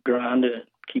keep grinding and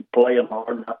keep playing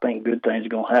hard. And I think good things are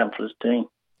going to happen for this team.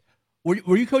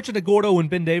 Were you coaching at Gordo when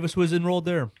Ben Davis was enrolled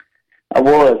there? I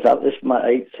was. This is my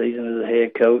 8th season as a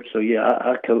head coach. So, yeah,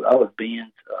 I was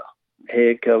Ben's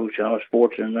head coach. I was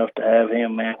fortunate enough to have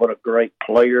him, man. What a great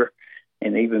player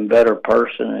and even better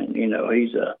person. And,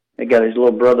 he got his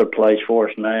little brother plays for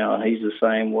us now, and he's the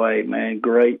same way, man.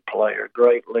 Great player,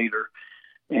 great leader,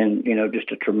 and,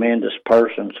 just a tremendous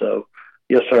person. So,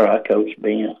 yes, sir, I coach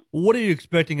Ben. What are you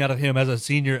expecting out of him as a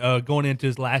senior going into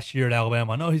his last year at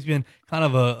Alabama? I know he's been kind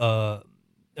of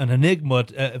an enigma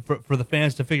for the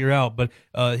fans to figure out, but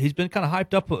he's been kind of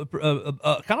hyped up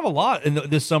kind of a lot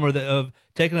this summer of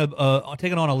taking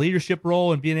on a leadership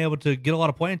role and being able to get a lot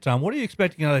of playing time. What are you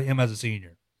expecting out of him as a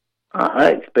senior? I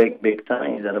expect big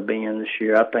things out of Ben this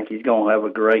year. I think he's going to have a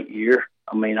great year.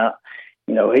 I mean, I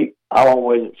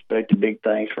always expected big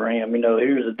things for him.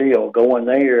 Here's the deal. Going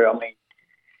there, I mean,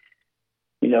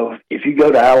 if you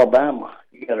go to Alabama,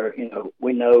 you got to,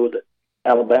 we know that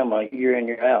Alabama, year in,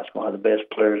 year out, is going to have the best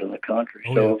players in the country.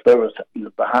 So if there was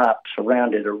the hype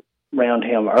surrounded around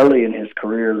him early in his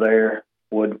career there,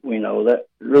 that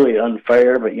really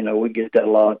unfair, but, we get that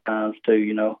a lot of times too,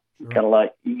 sure. Kind of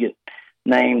like you get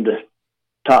named the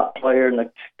top player in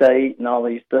the state and all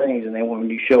these things, and then when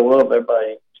you show up,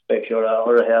 everybody expects you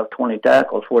to have 20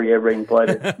 tackles before you ever even played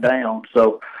it down.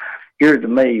 So here's to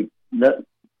me,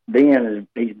 Ben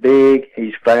he's big,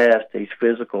 he's fast, he's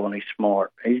physical, and he's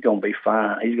smart. He's going to be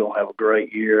fine. He's going to have a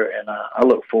great year, and I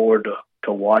look forward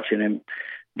to watching him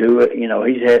do it.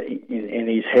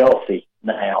 He's healthy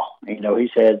now. He's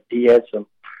had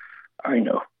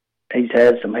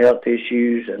some health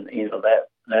issues, and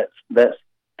that's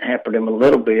hampered him a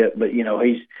little bit. But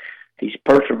he's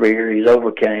persevered, he's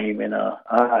overcame, and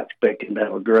I expect him to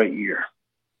have a great year.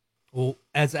 Well,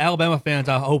 as Alabama fans,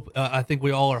 I think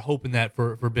we all are hoping that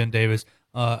for Ben Davis.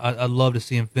 I'd love to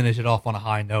see him finish it off on a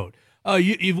high note.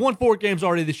 You've won 4 games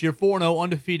already this year, 4-0,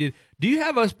 undefeated. Do you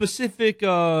have a specific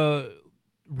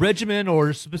regimen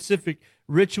or specific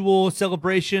ritual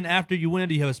celebration after you win?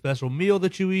 Do you have a special meal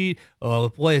that you eat,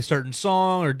 play a certain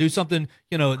song, or do something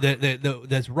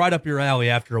that's right up your alley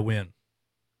after a win?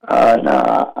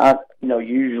 No,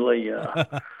 usually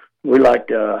we like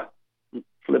to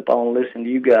flip on and listen to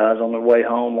you guys on the way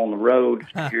home on the road,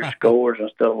 your scores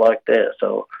and stuff like that.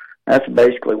 So that's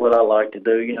basically what I like to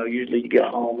do. Usually you get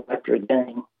home after a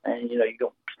game and, you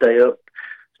go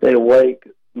stay awake,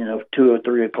 2 or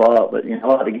 3 o'clock. But, I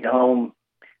like to get home,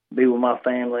 be with my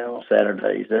family on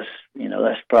Saturdays. That's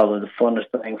probably the funnest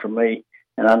thing for me.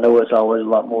 And I know it's always a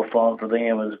lot more fun for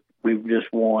them as we've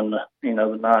just won, the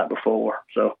night before.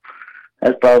 So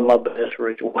that's probably my best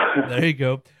ritual. There you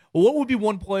go. Well, what would be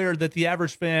one player that the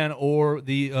average fan or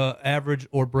the average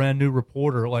or brand new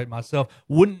reporter like myself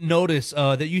wouldn't notice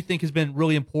that you think has been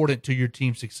really important to your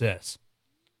team's success?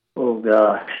 Oh,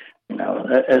 gosh.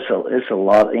 It's a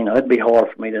lot. It'd be hard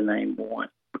for me to name one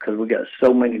because we got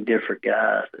so many different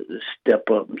guys that just step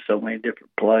up in so many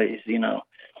different plays.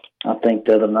 I think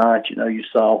the other night, you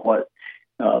saw what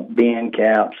Ben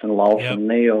Capps and Lawson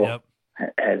Neal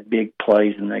had big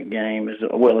plays in that game, as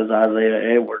well as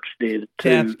Isaiah Edwards did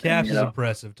too. Capps is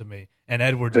impressive to me, and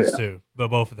Edwards is too, but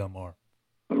both of them are.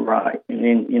 Right, and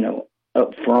then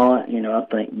up front, I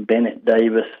think Bennett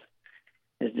Davis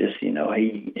is just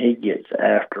he gets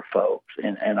after folks,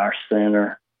 and our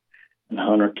center and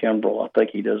Hunter Kimbrell, I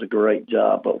think he does a great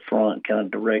job up front, kind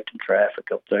of directing traffic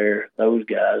up there. Those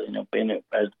guys, Bennett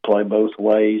has to play both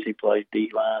ways. He plays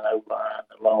D-line, O-line,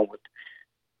 along with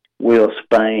Will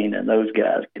Spain, and those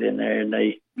guys get in there and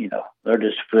they, they're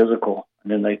just physical,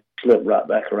 and then they slip right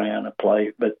back around and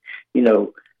play. But,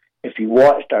 if you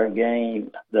watched our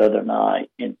game the other night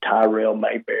in Tyrell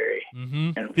Mayberry,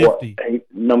 and 50.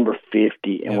 Number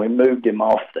 50, and we moved him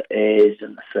off the edge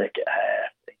in the second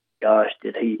half. Gosh,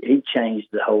 did he changed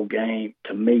the whole game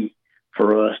to me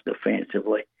for us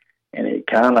defensively. And it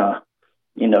kind of,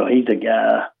 he's a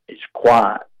guy, he's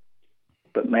quiet,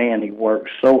 but man, he works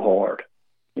so hard.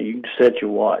 You can set your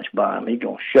watch by him. He's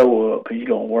going to show up. He's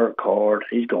going to work hard.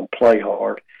 He's going to play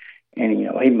hard. And,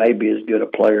 he may be as good a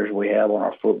player as we have on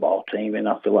our football team. And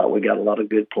I feel like we got a lot of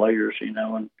good players, and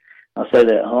I say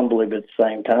that humbly, but at the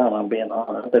same time, I'm being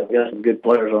honest. I think we got some good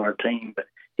players on our team, but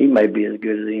he may be as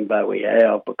good as anybody we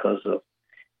have because of,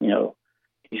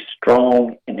 he's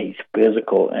strong and he's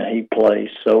physical and he plays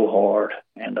so hard.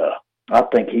 And I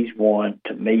think he's one,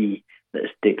 to me, that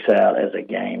sticks out as a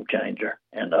game changer.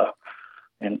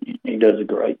 And he does a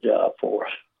great job for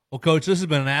us. Well, Coach, this has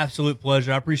been an absolute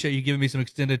pleasure. I appreciate you giving me some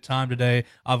extended time today.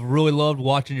 I've really loved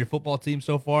watching your football team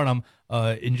so far, and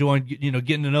I'm enjoying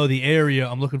getting to know the area.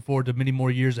 I'm looking forward to many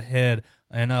more years ahead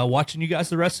and watching you guys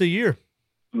the rest of the year.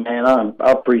 Man,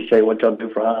 I appreciate what y'all do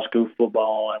for high school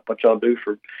football and what y'all do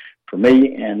for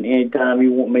me. And anytime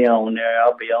you want me on there,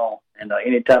 I'll be on. And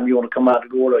anytime you want to come out to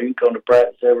Gordo, you can come to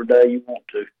practice every day you want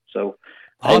to. So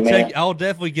I'll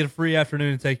definitely get a free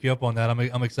afternoon and take you up on that.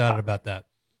 I'm excited about that.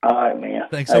 All right, man.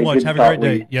 Thanks so much. Have a great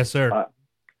day. You. Yes, sir.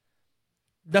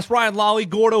 That's Ryan Lawley,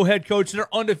 Gordo head coach.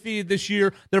 They're undefeated this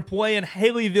year. They're playing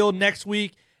Haleyville next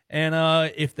week, and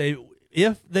if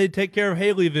they take care of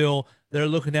Haleyville, they're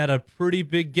looking at a pretty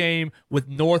big game with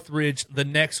Northridge the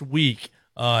next week.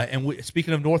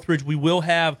 Speaking of Northridge, we will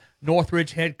have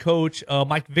Northridge head coach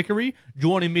Mike Vickery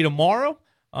joining me tomorrow.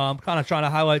 I'm kind of trying to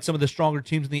highlight some of the stronger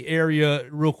teams in the area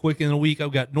real quick in the week.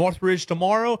 I've got Northridge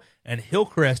tomorrow and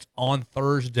Hillcrest on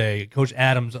Thursday. Coach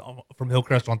Adams from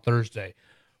Hillcrest on Thursday.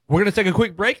 We're going to take a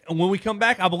quick break, and when we come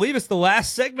back, I believe it's the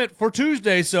last segment for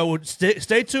Tuesday, so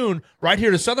stay tuned right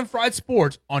here to Southern Fried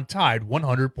Sports on Tide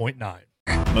 100.9.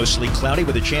 Mostly cloudy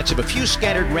with a chance of a few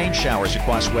scattered rain showers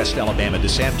across West Alabama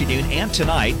this afternoon and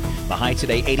tonight. The high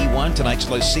today 81, tonight's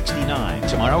low 69.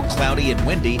 Tomorrow cloudy and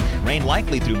windy, rain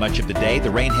likely through much of the day.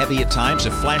 The rain heavy at times,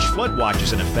 a flash flood watch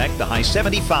is in effect. The high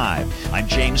 75. I'm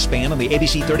James Spann on the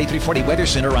ABC 3340 Weather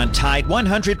Center on Tide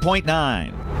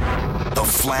 100.9. The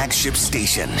flagship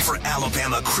station for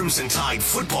Alabama Crimson Tide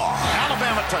football.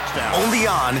 Alabama touchdown. Only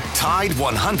on Tide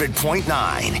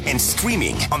 100.9 and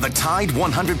streaming on the Tide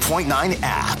 100.9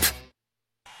 app.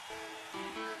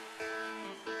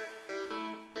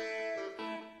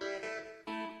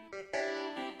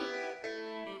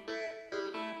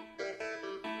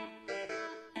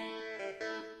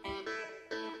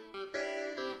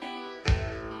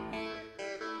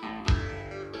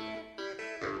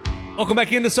 Welcome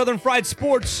back into Southern Fried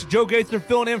Sports. Joe Gaither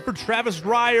filling in for Travis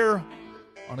Ryer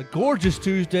on a gorgeous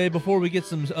Tuesday before we get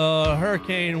some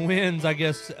hurricane winds, I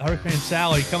guess, Hurricane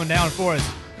Sally coming down for us.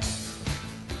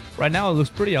 Right now it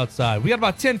looks pretty outside. We got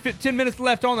about 10 minutes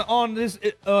left on this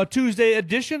Tuesday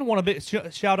edition. Want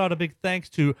to shout out a big thanks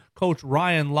to Coach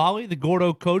Ryan Lawley, the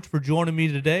Gordo coach, for joining me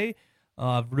today.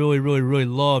 I've really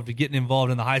loved getting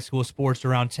involved in the high school sports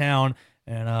around town.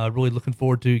 And really looking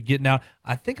forward to getting out.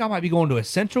 I think I might be going to a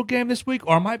Central game this week,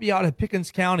 or I might be out at Pickens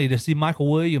County to see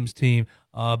Michael Williams' team.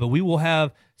 But we will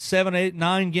have 7, 8,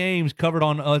 9 games covered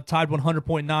on Tide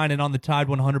 100.9 and on the Tide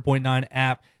 100.9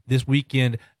 app this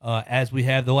weekend, as we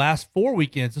have the last 4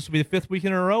 weekends. This will be the 5th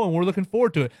weekend in a row, and we're looking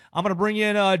forward to it. I'm going to bring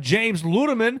in James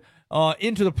Ludeman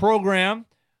into the program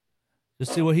to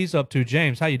see what he's up to.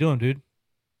 James, how you doing, dude?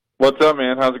 What's up,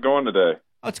 man? How's it going today?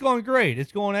 Oh, it's going great.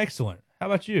 It's going excellent. How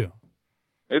about you?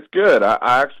 It's good. I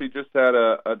actually just had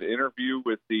an interview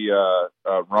with the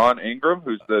Ron Ingram,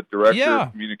 who's the director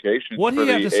of communications. What did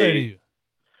he have to say to you?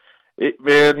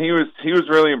 Man, he was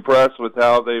really impressed with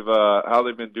how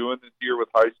they've been doing this year with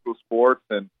high school sports,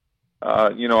 and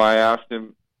I asked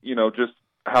him, just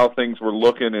how things were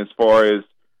looking as far as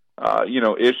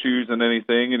issues and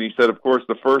anything, and he said, of course,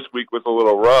 the first week was a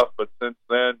little rough, but since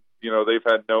then, they've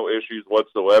had no issues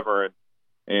whatsoever, and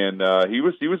he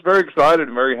was very excited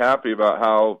and very happy about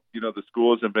how the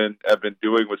schools have been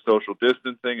doing with social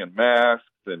distancing and masks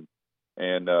and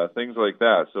things like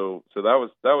that. So that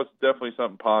was definitely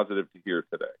something positive to hear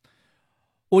today.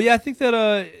 Well, yeah, I think that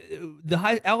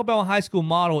the Alabama high school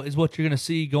model is what you're going to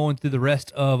see going through the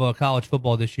rest of college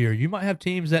football this year. You might have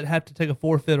teams that have to take a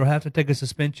forfeit or have to take a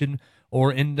suspension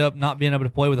or end up not being able to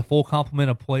play with a full complement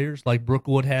of players like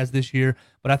Brookwood has this year.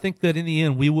 But I think that in the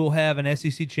end, we will have an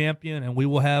SEC champion, and we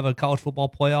will have a college football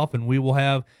playoff, and we will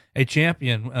have a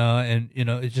champion.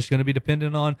 It's just going to be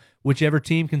dependent on whichever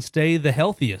team can stay the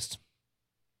healthiest.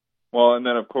 Well, and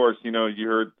then of course, I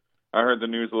heard the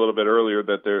news a little bit earlier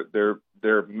that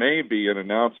there may be an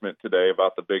announcement today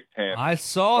about the Big Ten. I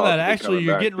saw that. Actually,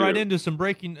 you're getting right into some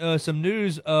breaking some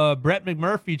news. Brett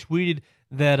McMurphy tweeted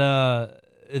that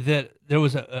there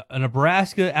was a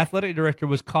Nebraska athletic director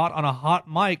was caught on a hot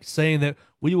mic saying that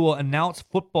we will announce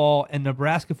football and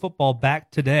Nebraska football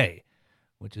back today,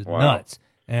 which is nuts.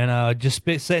 And just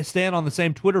staying on the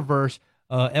same Twitterverse,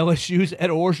 LSU's Ed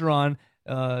Orgeron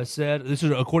said, this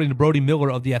is according to Brody Miller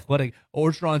of The Athletic,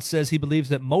 Orgeron says he believes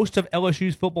that most of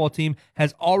LSU's football team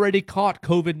has already caught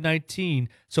COVID-19,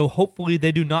 so hopefully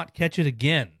they do not catch it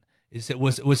again,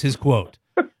 was his quote.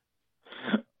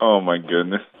 Oh, my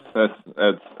goodness. That's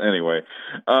anyway.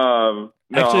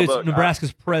 Actually, it's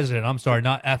Nebraska's president. I'm sorry,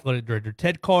 not athletic director.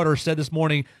 Ted Carter said this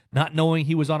morning, not knowing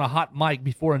he was on a hot mic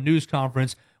before a news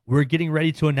conference, we're getting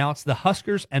ready to announce the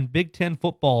Huskers and Big Ten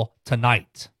football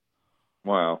tonight.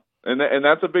 Wow. And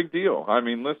that's a big deal. I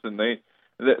mean, listen, the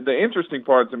interesting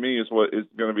part to me is what is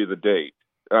going to be the date.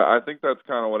 I think that's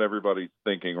kind of what everybody's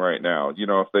thinking right now.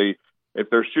 If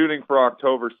they're shooting for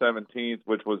October 17th,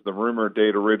 which was the rumored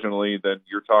date originally, then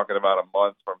you're talking about a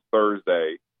month from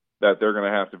Thursday that they're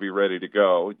going to have to be ready to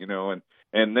go.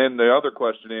 And then the other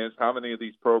question is, how many of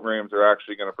these programs are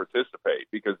actually going to participate?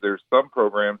 Because there's some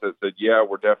programs that said, yeah,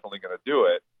 we're definitely going to do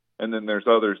it. And then there's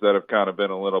others that have kind of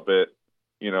been a little bit,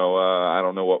 I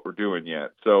don't know what we're doing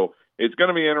yet. So it's going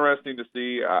to be interesting to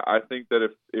see. I think that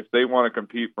if they want to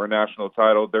compete for a national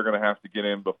title, they're going to have to get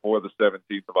in before the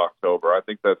 17th of October. I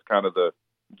think that's kind of the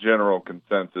general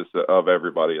consensus of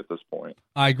everybody at this point.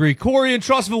 I agree. Corey in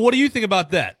Trussville, what do you think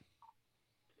about that?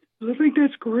 I think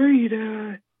that's great.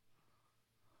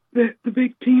 That the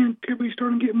Big Ten could be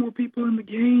starting to get more people in the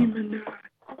game and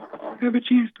have a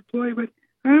chance to play. But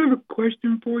I have a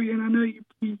question for you, and I know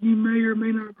you may or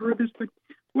may not have heard this, but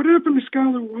what happened to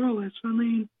Skylar Wallace? I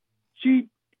mean, she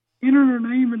entered her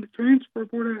name in the transfer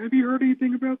portal. Have you heard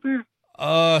anything about that?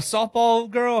 Softball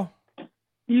girl?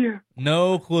 Yeah.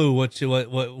 No clue what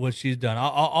she's done.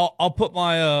 I'll put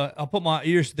my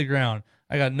ears to the ground.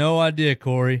 I got no idea,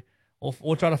 Corey.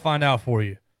 We'll try to find out for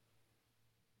you.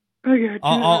 I got you.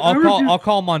 I'll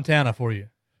call Montana for you.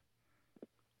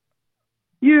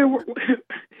 Yeah,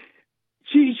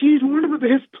 she's one of the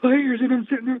best players, and I'm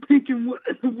sitting there thinking, what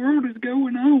in the world is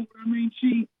going on? I mean,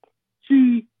 she's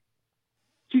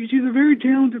a very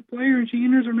talented player, and she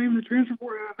enters her name in the transfer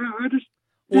portal.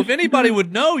 Well, if anybody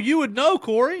would know, you would know,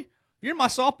 Corey. You're my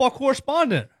softball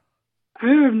correspondent. I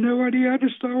have no idea. I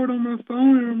just saw it on my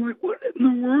phone, and I'm like, what in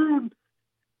the world?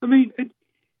 I mean,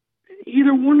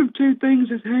 either one of two things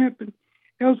has happened.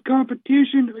 Else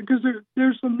competition, because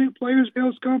there's some new players,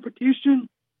 else competition,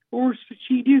 or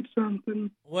she did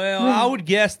something. Well, I would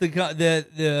guess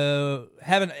the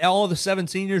having all of the 7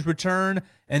 seniors return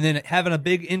and then having a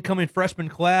big incoming freshman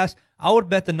class, I would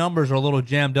bet the numbers are a little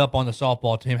jammed up on the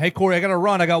softball team. Hey, Corey, I got to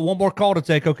run. I got one more call to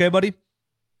take, okay, buddy?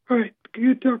 All right.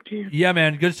 Good to talk to you. Yeah,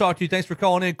 man. Good to talk to you. Thanks for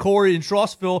calling in. Corey in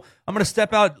Trussville. I'm going to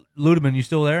step out. Ludeman, you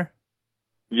still there?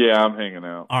 Yeah, I'm hanging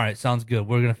out. All right, sounds good.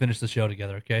 We're going to finish the show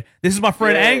together, okay? This is my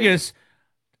friend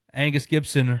Angus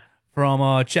Gibson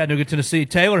from Chattanooga, Tennessee.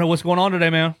 Taylor, what's going on today,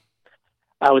 man?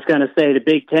 I was going to say the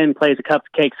Big Ten plays a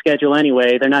cupcake schedule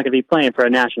anyway. They're not going to be playing for a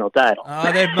national title.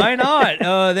 They may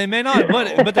not. They may not.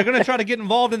 But they're going to try to get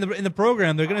involved in the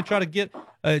program. They're going to try to get.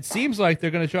 It seems like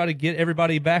they're going to try to get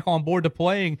everybody back on board to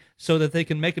playing so that they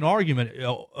can make an argument.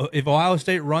 If Ohio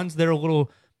State runs their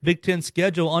little Big Ten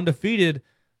schedule undefeated,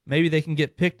 maybe they can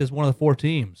get picked as one of the 4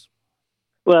 teams.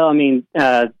 Well, I mean,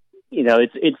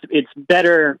 it's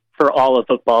better for all of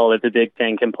football if the Big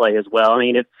Ten can play as well. I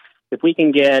mean, if we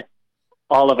can get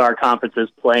all of our conferences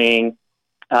playing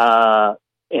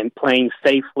and playing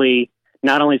safely,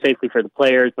 not only safely for the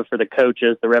players, but for the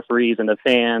coaches, the referees, and the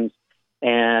fans,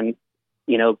 and,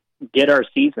 get our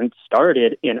season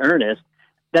started in earnest,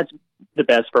 that's the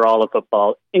best for all of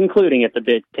football, including if the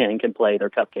Big Ten can play their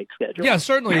cupcake schedule. Yeah,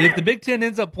 certainly. If the Big Ten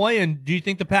ends up playing, do you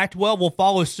think the Pac-12 will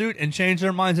follow suit and change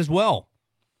their minds as well?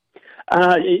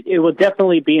 It will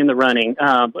definitely be in the running.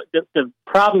 But the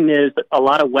problem is that a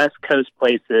lot of West Coast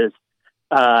places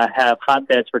have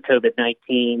hotbeds for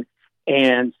COVID-19,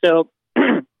 and so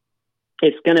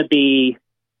it's going to be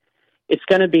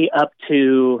up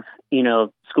to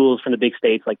schools from the big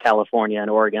states like California and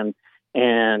Oregon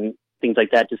and things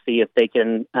like that to see if they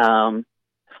can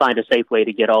find a safe way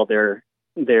to get all their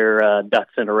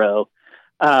ducks in a row.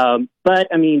 But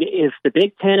I mean, if the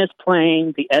Big Ten is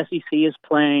playing, the SEC is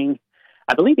playing.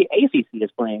 I believe the ACC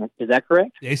is playing. Is that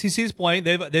correct? The ACC is playing.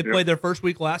 They played their first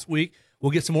week last week.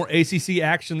 We'll get some more ACC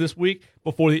action this week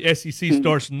before the SEC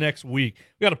starts next week.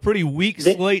 We got a pretty weak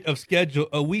slate of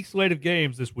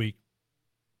games this week.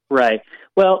 Right.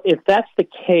 Well, if that's the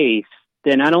case,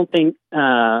 then I don't think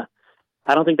the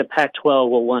Pac-12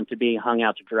 will want to be hung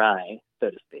out to dry, so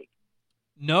to speak.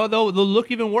 No, they'll look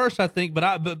even worse, I think.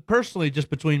 But personally, just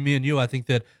between me and you, I think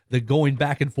that the going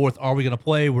back and forth, are we going to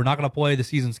play? We're not going to play. The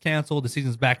season's canceled. The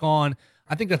season's back on.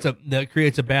 I think that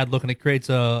creates a bad look, and it creates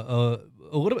a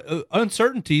little bit of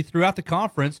uncertainty throughout the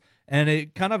conference, and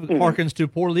it kind of harkens to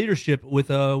poor leadership with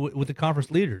the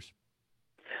conference leaders.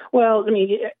 Well, I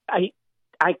mean,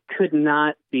 I could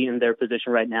not be in their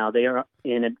position right now. They are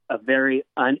in a very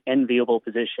unenviable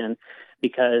position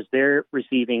because they're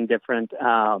receiving different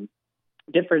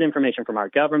information from our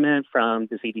government, from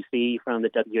the CDC, from the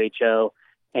WHO,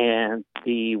 and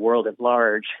the world at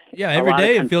large. Yeah, every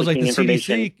day it feels like the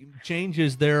CDC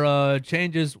changes their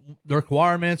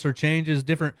requirements or changes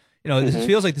different. This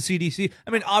feels like the CDC. I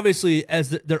mean, obviously,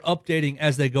 as they're updating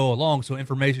as they go along, so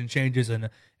information changes and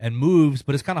moves,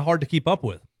 but it's kind of hard to keep up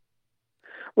with.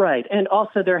 Right, and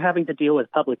also they're having to deal with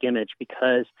public image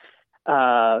because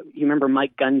you remember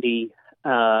Mike Gundy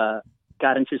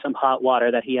got into some hot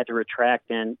water that he had to retract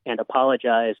and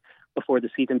apologize before the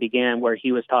season began, where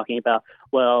he was talking about,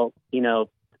 well,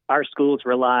 our schools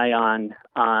rely on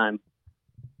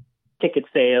ticket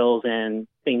sales and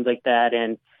things like that.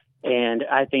 And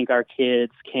I think our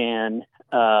kids can,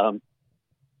 they're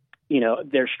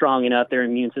strong enough, their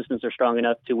immune systems are strong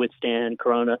enough to withstand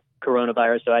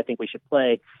coronavirus. So I think we should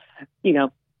play,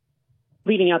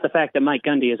 leaving out the fact that Mike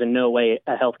Gundy is in no way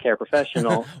a healthcare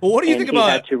professional. Well, what do you think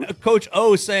about Coach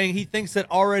O saying he thinks that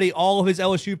already all of his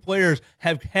LSU players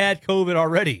have had COVID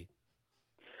already?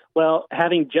 Well,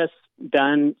 having just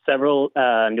done several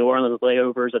New Orleans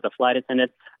layovers as a flight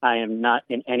attendant, I am not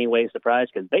in any way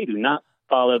surprised because they do not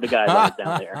follow the guidelines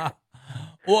down there.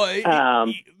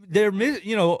 Well, they're,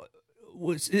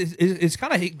 it's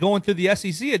kind of going through the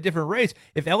SEC at different rates.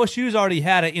 If LSU's already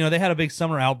had it, they had a big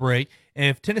summer outbreak.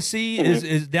 If Tennessee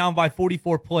is down by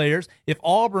 44 players, if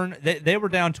Auburn, they were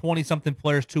down 20-something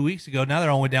players 2 weeks ago. Now they're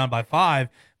only down by 5.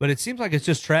 But it seems like it's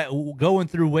just going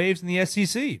through waves in the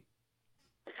SEC.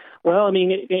 Well, I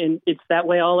mean, it's that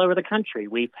way all over the country.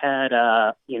 We've had,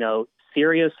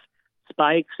 serious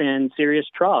spikes and serious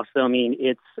troughs. So, I mean,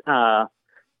 it's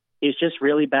just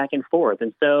really back and forth.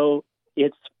 And so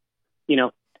it's,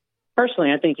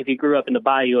 personally, I think if you grew up in the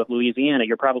bayou of Louisiana,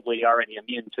 you're probably already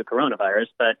immune to coronavirus.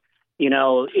 But,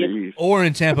 or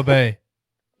in Tampa Bay.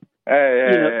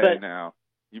 Hey, now.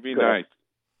 You be nice.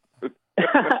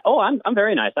 Oh, I'm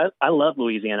very nice. I love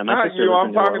Louisiana. My Not you.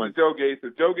 I'm talking to Joe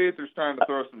Gaither. Joe Gaither's trying to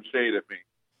throw some shade at me.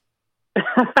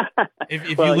 If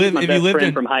you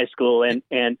lived from high school, and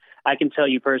I can tell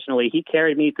you personally, he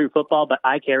carried me through football, but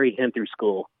I carried him through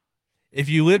school. If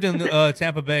you lived in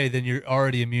Tampa Bay, then you're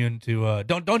already immune to.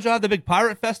 Don't you have the big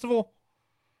pirate festival?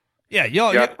 Yeah,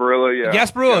 y'all. Gasparilla, yeah.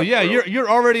 Gasparilla, yeah. You're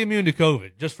already immune to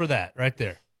COVID just for that right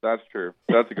there. That's true.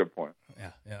 That's a good point.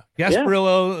 Yeah.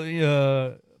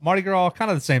 Gasparilla, Mardi Gras,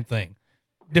 kind of the same thing,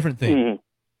 different thing. Mm-hmm.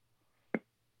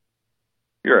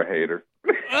 You're a hater.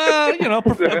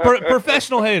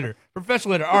 Professional hater.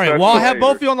 Professional hater. All right. Well, I'll have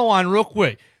both of you on the line real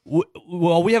quick.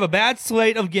 Well, we have a bad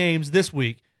slate of games this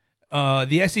week.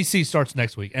 The SEC starts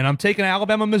next week, and I'm taking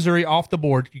Alabama, Missouri off the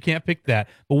board. You can't pick that.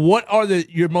 But what are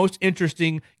your most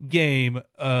interesting game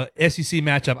SEC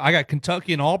matchup? I got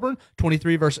Kentucky and Auburn,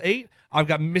 23 versus 8. I've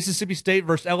got Mississippi State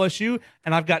versus LSU,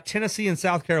 and I've got Tennessee and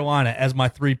South Carolina as my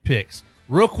 3 picks.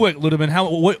 Real quick, Ludeman,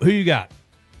 who you got?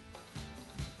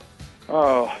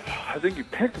 Oh, I think you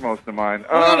picked most of mine.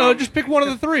 No, just pick one of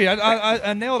the 3.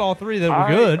 I nailed all 3 that were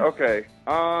good. Okay.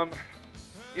 I'm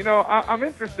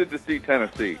interested to see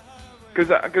Tennessee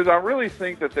because I really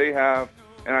think that they have,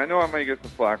 and I know I may get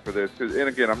some flack for this, and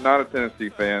again, I'm not a Tennessee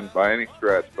fan by any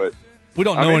stretch, but we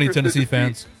don't know any Tennessee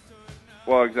fans.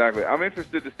 Well, exactly. I'm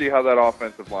interested to see how that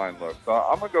offensive line looks. So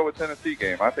I'm going to go with Tennessee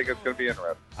game. I think it's going to be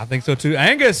interesting. I think so, too.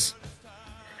 Angus?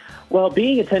 Well,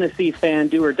 being a Tennessee fan,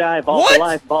 do or die, ball for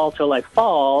life, ball till I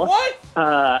fall. What?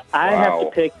 I have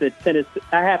to pick the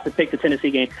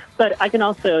Tennessee game, but I can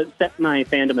also set my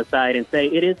fandom aside and say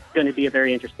it is going to be a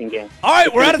very interesting game. All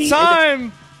right, we're out of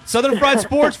time. Southern Fried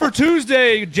Sports for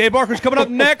Tuesday. Jay Barker's coming up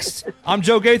next. I'm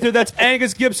Joe Gaither. That's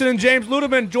Angus Gibson and James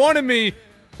Ludeman joining me.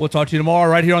 We'll talk to you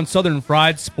tomorrow right here on Southern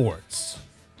Fried Sports.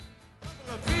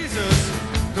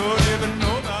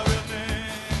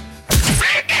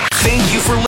 Thank you for listening.